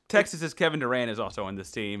 There's Texas's Kevin Durant is also on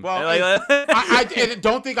this team. Well, I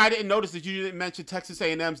don't think I didn't notice that you didn't mention Texas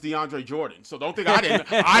A&M's DeAndre Jordan. So don't think I didn't.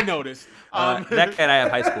 I noticed. That kid and I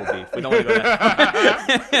have high school beef. We don't want to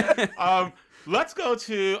go there. Let's go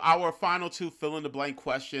to our final two fill-in-the-blank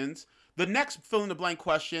questions. The next fill-in-the-blank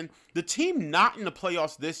question, the team not in the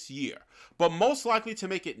playoffs this year, but most likely to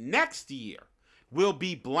make it next year, will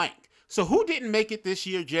be blank. So who didn't make it this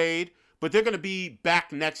year, Jade, but they're going to be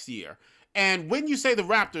back next year? And when you say the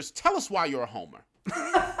Raptors, tell us why you're a homer. So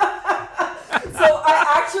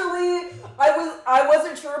I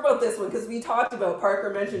wasn't sure about this one because we talked about, Parker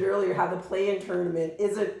mentioned earlier how the play-in tournament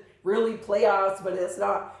isn't really playoffs, but it's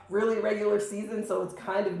not really regular season, so it's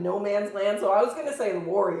kind of no man's land. So I was going to say the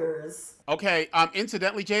Warriors. Okay,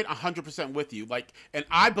 incidentally, Jade, 100% with you. Like, and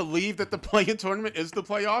I believe that the play-in tournament is the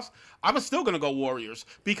playoffs. I was still going to go Warriors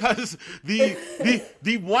because the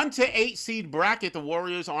 1-8 seed bracket, the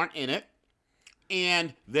Warriors aren't in it.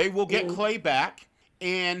 And they will get Clay back,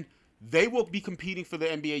 and they will be competing for the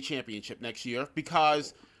NBA championship next year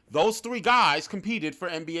because those three guys competed for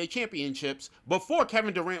NBA championships before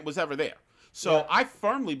Kevin Durant was ever there. So I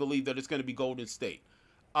firmly believe that it's going to be Golden State.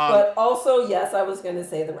 But also, yes, I was going to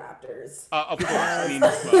say the Raptors. Of course. I mean,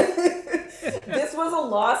 this was a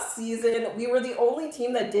lost season. We were the only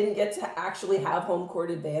team that didn't get to actually have home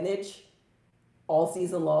court advantage all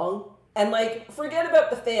season long. And, like, forget about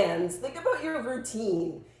the fans. Think about your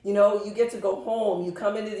routine. You know, you get to go home. You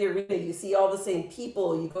come into the arena. You see all the same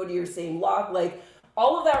people. You go to your same lock. Like,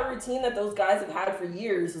 all of that routine that those guys have had for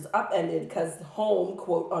years was upended because home,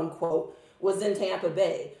 quote, unquote, was in Tampa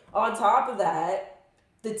Bay. On top of that,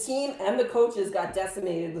 the team and the coaches got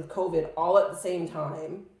decimated with COVID all at the same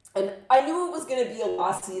time. And I knew it was going to be a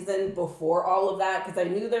lost season before all of that because I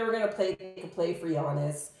knew they were going to play for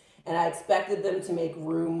Giannis. And I expected them to make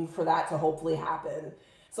room for that to hopefully happen.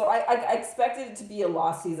 So I expected it to be a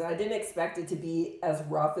lost season. I didn't expect it to be as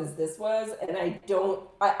rough as this was. And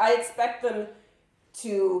I expect them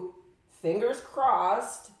to, fingers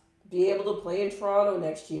crossed, be able to play in Toronto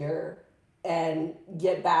next year and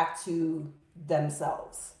get back to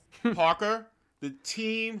themselves. Parker, the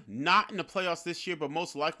team not in the playoffs this year, but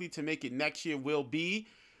most likely to make it next year will be...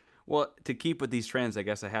 Well, to keep with these trends, I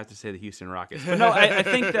guess I have to say the Houston Rockets. But no, I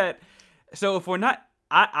think that, so if we're not,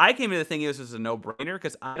 I came to the thing, this is a no-brainer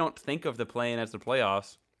because I don't think of the play-in as the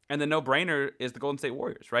playoffs, and the no-brainer is the Golden State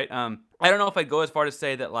Warriors, right? I don't know if I'd go as far to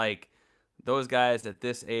say that, like, those guys at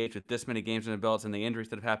this age with this many games in the belts and the injuries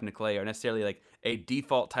that have happened to Clay are necessarily, like, a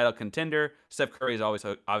default title contender. Steph Curry is always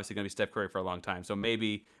obviously going to be Steph Curry for a long time, so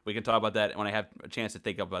maybe we can talk about that when I have a chance to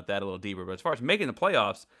think about that a little deeper. But as far as making the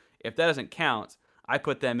playoffs, if that doesn't count, I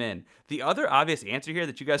put them in. The other obvious answer here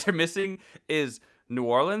that you guys are missing is New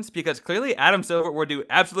Orleans, because clearly Adam Silver would do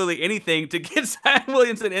absolutely anything to get Zion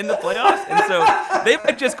Williamson in the playoffs, and so they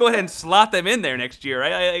might just go ahead and slot them in there next year,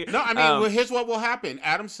 right? Well, here's what will happen.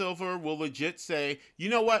 Adam Silver will legit say, you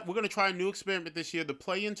know what, we're going to try a new experiment this year. The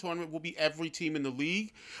play-in tournament will be every team in the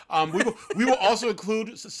league. We will also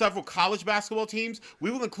include several college basketball teams. We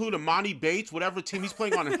will include Amani Bates, whatever team he's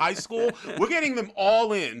playing on in high school. We're getting them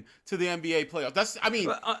all in to the NBA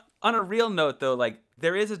playoffs. On a real note, though, like,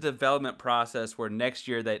 there is a development process where next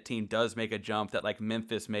year that team does make a jump that, like,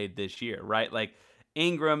 Memphis made this year, right? Like,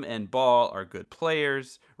 Ingram and Ball are good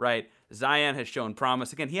players, right? Zion has shown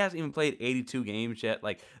promise. Again, he hasn't even played 82 games yet.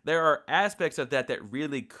 Like, there are aspects of that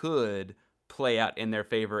really could play out in their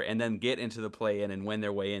favor and then get into the play-in and win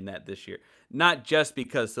their way in that this year. Not just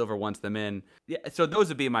because Silver wants them in. Yeah, so those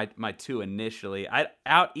would be my two initially.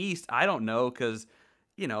 Out east, I don't know, because,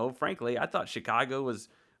 you know, frankly, I thought Chicago was...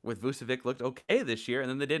 with Vucevic looked okay this year, and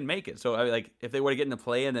then they didn't make it. So, if they were to get in the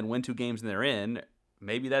play and then win 2 games and they're in,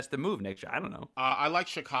 maybe that's the move next year. I don't know. I like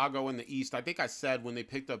Chicago in the East. I think I said when they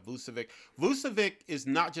picked up Vucevic. Vucevic is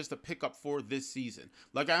not just a pickup for this season.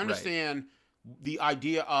 Like, I understand the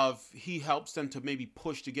idea of he helps them to maybe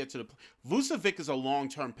push to get to the. Vucevic is a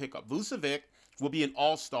long-term pickup. Vucevic will be an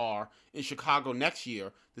all-star in Chicago next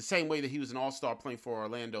year, the same way that he was an all-star playing for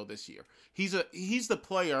Orlando this year. He's the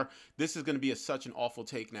player. This is going to be such an awful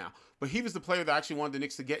take now, but he was the player that I actually wanted the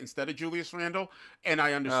Knicks to get instead of Julius Randle, and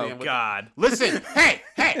I understand. Oh God! Listen, hey,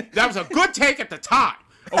 that was a good take at the time.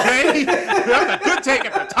 Okay, that was a good take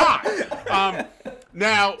at the time.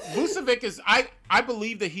 Now Vucevic is. I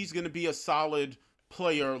believe that he's going to be a solid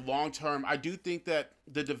player long term. I do think that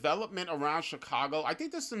the development around Chicago. I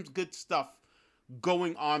think there's some good stuff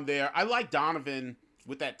going on there. I like Donovan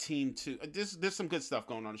with that team too. There's some good stuff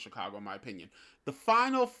going on in Chicago, in my opinion. The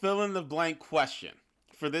final fill-in-the-blank question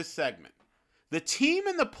for this segment. The team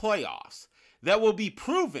in the playoffs that will be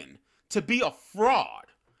proven to be a fraud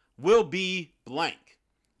will be blank.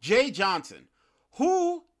 Jay Johnson,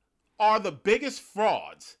 who are the biggest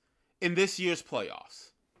frauds in this year's playoffs?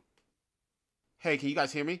 Hey, can you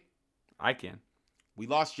guys hear me? I can. We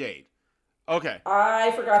lost Jade. Okay.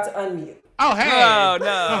 I forgot to unmute. Oh, hey. Oh,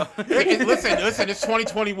 no. Listen, it's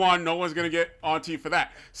 2021. No one's going to get onto you for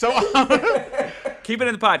that. So, keep it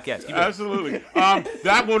in the podcast. Absolutely.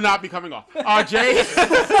 That will not be coming off. Jade.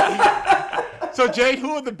 So, Jade, who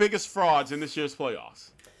are the biggest frauds in this year's playoffs?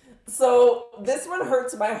 So this one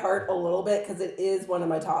hurts my heart a little bit because it is one of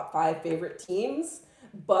my top 5 favorite teams,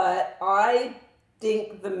 but I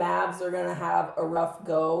think the Mavs are going to have a rough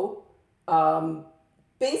go.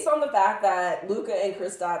 Based on the fact that Luka and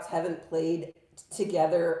Kristaps haven't played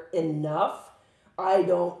together enough, I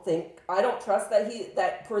don't trust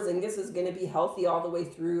that Porzingis is going to be healthy all the way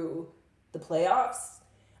through the playoffs.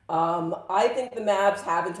 I think the Mavs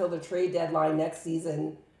have until the trade deadline next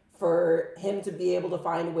season for him to be able to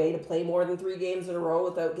find a way to play more than 3 games in a row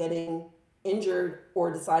without getting injured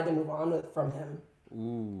or decide to move on from him.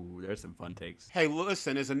 Ooh, there's some fun takes. Hey,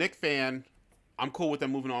 listen, as a Knicks fan, I'm cool with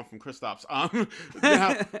them moving on from Kristaps.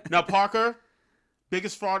 Now, Parker,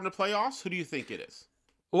 biggest fraud in the playoffs? Who do you think it is?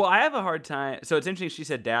 Well, I have a hard time. So it's interesting she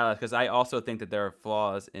said Dallas because I also think that there are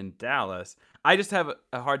flaws in Dallas. I just have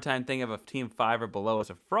a hard time thinking of a team 5 or below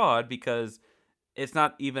as a fraud because it's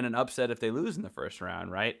not even an upset if they lose in the first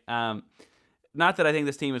round, right? Not that I think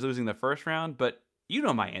this team is losing the first round, but you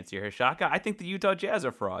know my answer here, Shaka. I think the Utah Jazz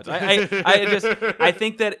are frauds. I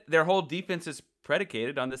think that their whole defense is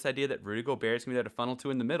predicated on this idea that Rudy Gobert is going to be there to funnel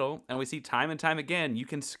to in the middle, and we see time and time again you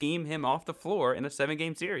can scheme him off the floor in a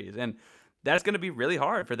 7-game series, and that's going to be really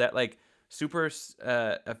hard for that like super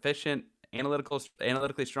efficient,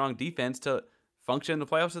 analytically strong defense to function in the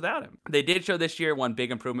playoffs without him. They did show this year one big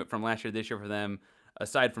improvement from last year. This year for them,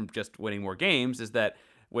 aside from just winning more games, is that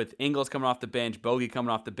with Ingles coming off the bench, Bogey coming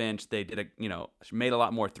off the bench, they did made a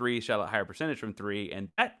lot more threes, shot a higher percentage from 3, and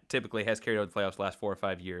that typically has carried over the playoffs the last 4 or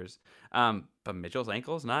 5 years. But Mitchell's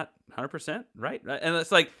ankle's not 100%, right? And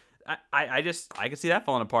it's like I can see that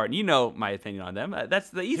falling apart. And you know my opinion on them. That's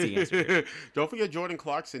the easy answer. Don't forget Jordan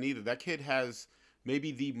Clarkson either. That kid has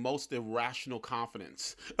maybe the most irrational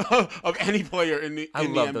confidence of any player in the NBA. I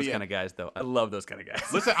love those kind of guys, though. I love those kind of guys.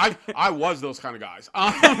 Listen, I was those kind of guys.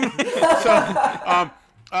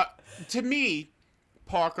 To me,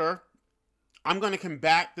 Parker, I'm going to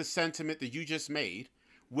combat the sentiment that you just made,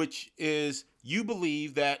 which is you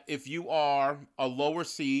believe that if you are a lower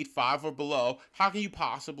seed, 5 or below, how can you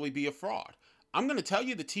possibly be a fraud? I'm going to tell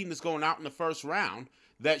you the team that's going out in the first round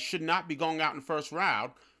that should not be going out in the first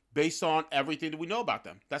round based on everything that we know about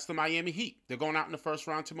them. That's the Miami Heat. They're going out in the first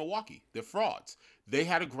round to Milwaukee. They're frauds. They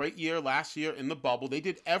had a great year last year in the bubble. They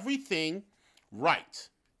did everything right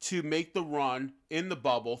to make the run in the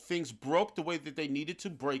bubble. Things broke the way that they needed to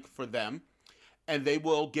break for them, and they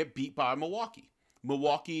will get beat by Milwaukee.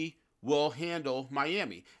 Milwaukee will handle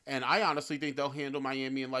Miami, and I honestly think they'll handle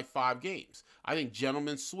Miami in like 5 games. I think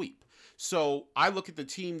gentlemen's sweep. So I look at the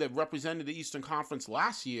team that represented the Eastern Conference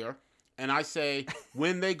last year, and I say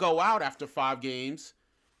when they go out after 5 games,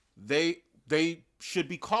 they should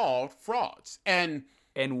be called frauds. And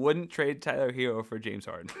wouldn't trade Tyler Hero for James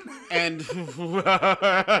Harden. And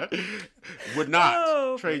would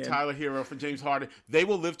not trade Tyler Hero for James Harden. They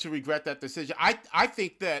will live to regret that decision. I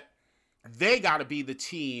think that they got to be the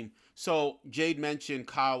team. So Jade mentioned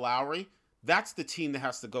Kyle Lowry. That's the team that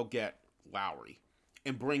has to go get Lowry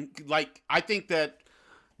and bring, I think that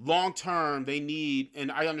long-term they need,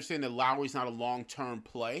 and I understand that Lowry's not a long-term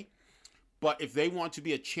play, but if they want to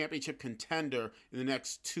be a championship contender in the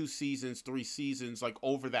next 2 seasons, 3 seasons, like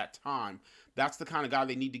over that time, that's the kind of guy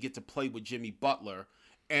they need to get to play with Jimmy Butler.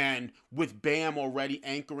 And with Bam already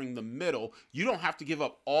anchoring the middle, you don't have to give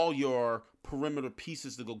up all your perimeter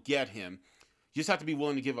pieces to go get him. You just have to be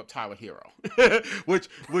willing to give up Tyler Hero,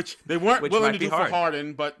 which they weren't willing to do for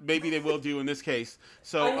Harden, but maybe they will do in this case.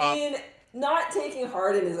 So I mean, not taking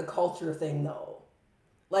Harden is a culture thing, though.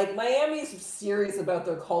 Like, Miami's serious about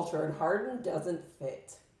their culture, and Harden doesn't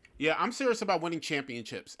fit. Yeah, I'm serious about winning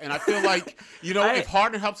championships, and I feel like, if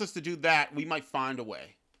Harden helps us to do that, we might find a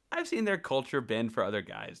way. I've seen their culture bend for other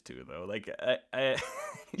guys too, though. Like,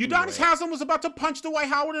 Udonis Haslem was about to punch Dwight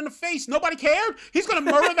Howard in the face. Nobody cared. He's going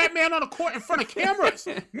to murder that man on a court in front of cameras.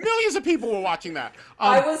 Millions of people were watching that.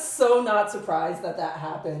 I was so not surprised that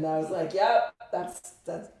happened. I was like, "Yep, that's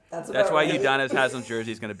why Udonis Haslem's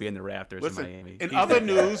jersey is going to be in the rafters in Miami. In other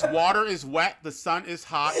news, water is wet, the sun is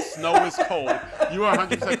hot, snow is cold. You are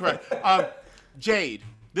 100% correct. Jade.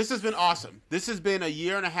 This has been awesome. This has been a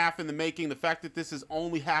year and a half in the making. The fact that this is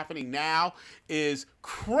only happening now is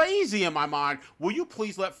crazy in my mind. Will you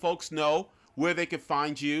please let folks know where they can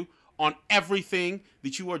find you on everything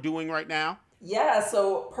that you are doing right now? Yeah,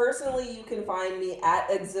 so personally, you can find me at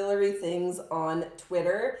Auxiliary Things on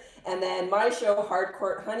Twitter. And then my show,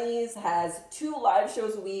 Hardcourt Honeys, has 2 live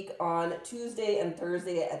shows a week on Tuesday and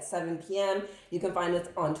Thursday at 7 p.m. You can find us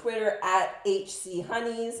on Twitter at HC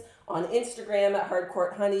Honeys, on Instagram at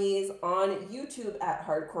Hardcourt Honeys, on YouTube at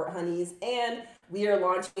Hardcourt Honeys, and we are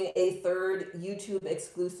launching a 3rd YouTube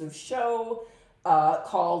exclusive show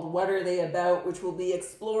called What Are They About?, which will be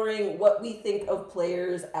exploring what we think of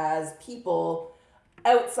players as people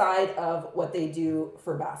outside of what they do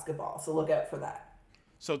for basketball. So look out for that.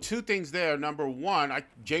 So 2 things there. Number 1,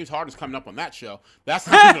 James Harden's coming up on that show. That's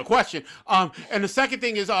not even a question. And the second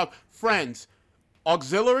thing is, friends,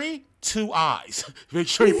 Auxiliary, 2 eyes. Make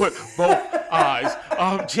sure you put both eyes.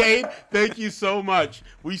 Jade, thank you so much.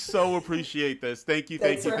 We so appreciate this. Thank you.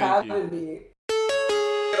 Thanks for having me.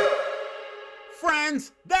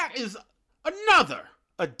 Friends, that is another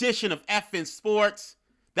edition of FN Sports.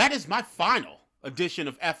 That is my final edition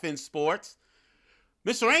of FN Sports.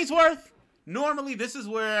 Mr. Ainsworth, normally this is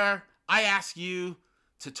where I ask you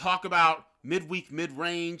to talk about midweek,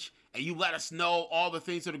 mid-range, and you let us know all the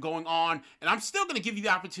things that are going on. And I'm still going to give you the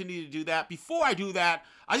opportunity to do that. Before I do that,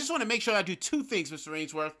 I just want to make sure I do 2 things, Mr.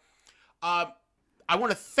 Ainsworth. I want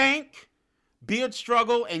to thank Beard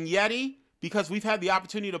Struggle and Yeti because we've had the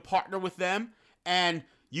opportunity to partner with them. And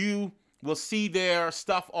you will see their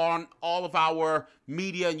stuff on all of our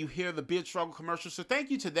media, and you hear the Beard Struggle commercials. So thank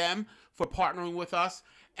you to them for partnering with us.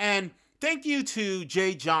 And thank you to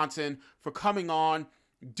Jade Johnson for coming on,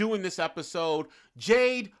 doing this episode.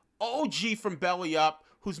 Jade, OG from Belly Up,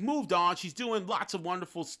 who's moved on. She's doing lots of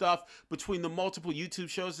wonderful stuff between the multiple YouTube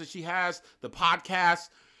shows that she has, the podcast.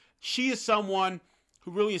 She is someone who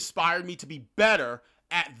really inspired me to be better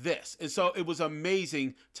at this. And so it was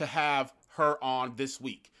amazing to have her on this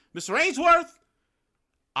week. Mr. Ainsworth,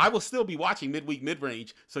 I will still be watching midweek,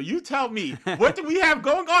 mid-range. So you tell me, what do we have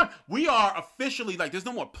going on? We are officially, there's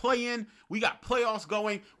no more play-in. We got playoffs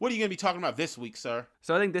going. What are you going to be talking about this week, sir?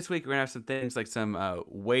 So I think this week we're going to have some things like some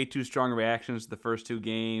way too strong reactions to the first 2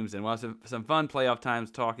 games. And we'll have some fun playoff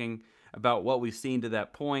times talking about what we've seen to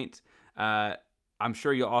that point. I'm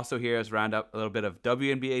sure you'll also hear us round up a little bit of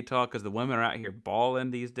WNBA talk because the women are out here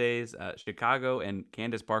balling these days. Chicago and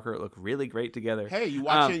Candace Parker look really great together. Hey, you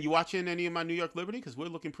watching any of my New York Liberty? Because we're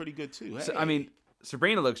looking pretty good too. Hey. So,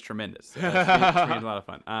 Sabrina looks tremendous. Sabrina's a lot of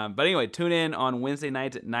fun. But anyway, tune in on Wednesday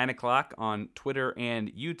nights at 9 o'clock on Twitter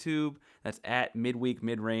and YouTube. That's at Midweek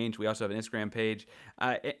Midrange. We also have an Instagram page.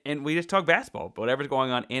 And we just talk basketball, but whatever's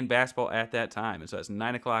going on in basketball at that time. And so it's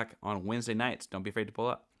 9 o'clock on Wednesday nights. Don't be afraid to pull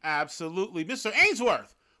up. Absolutely. Mr.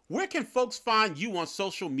 Ainsworth, where can folks find you on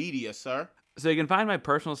social media, sir? So you can find my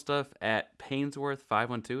personal stuff at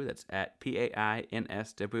Painsworth512. That's at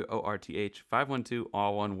PAINSWORTH 512,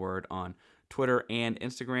 all one word, on Twitter and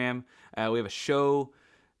Instagram. We have a show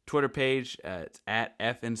Twitter page. It's at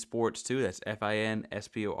FN Sports 2. That's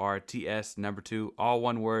FINSPORTS 2, all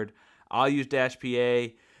one word. I'll use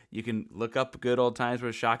 -PA. You can look up good old times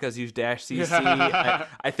where Shaka's used -CC.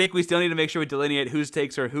 I think we still need to make sure we delineate whose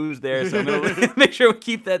takes are who's there, so I'm going to make sure we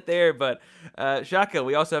keep that there. But Shaka,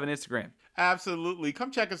 we also have an Instagram. Absolutely.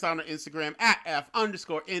 Come check us out on Instagram at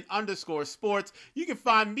F_N_sports. You can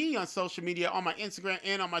find me on social media on my Instagram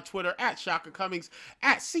and on my Twitter at Shaka Cummings,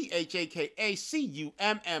 at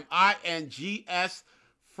CHAKACUMMINGS.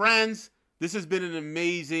 Friends, this has been an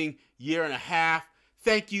amazing year and a half.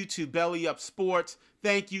 Thank you to Belly Up Sports.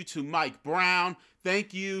 Thank you to Mike Brown.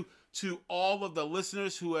 Thank you to all of the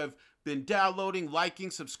listeners who have been downloading, liking,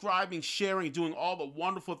 subscribing, sharing, doing all the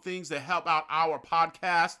wonderful things that help out our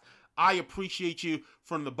podcast. I appreciate you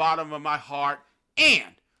from the bottom of my heart.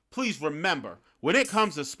 And please remember, when it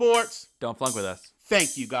comes to sports, don't flunk with us.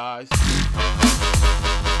 Thank you, guys.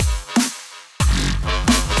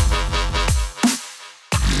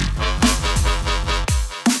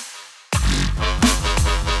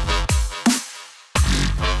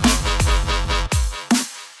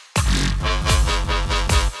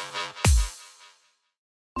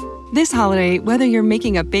 This holiday, whether you're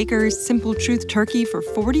making a Baker's Simple Truth turkey for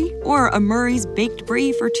 40 or a Murray's Baked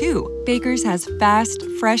Brie for 2, Baker's has fast,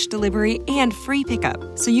 fresh delivery and free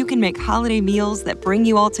pickup, so you can make holiday meals that bring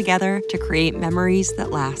you all together to create memories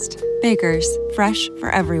that last. Baker's, fresh for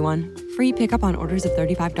everyone. Free pickup on orders of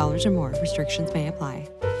 $35 or more. Restrictions may apply.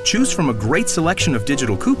 Choose from a great selection of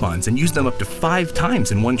digital coupons and use them up to 5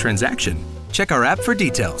 times in one transaction. Check our app for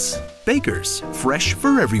details. Baker's, fresh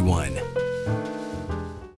for everyone.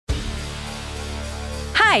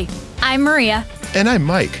 Hi, I'm Maria. And I'm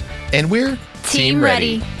Mike. And we're Team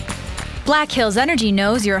Ready. Black Hills Energy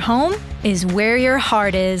knows your home is where your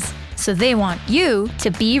heart is, so they want you to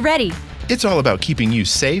be ready. It's all about keeping you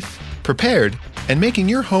safe, prepared, and making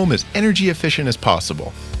your home as energy efficient as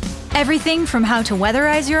possible. Everything from how to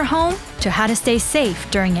weatherize your home to how to stay safe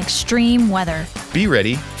during extreme weather. Be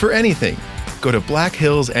ready for anything. Go to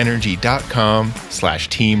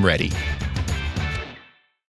blackhillsenergy.com/teamready.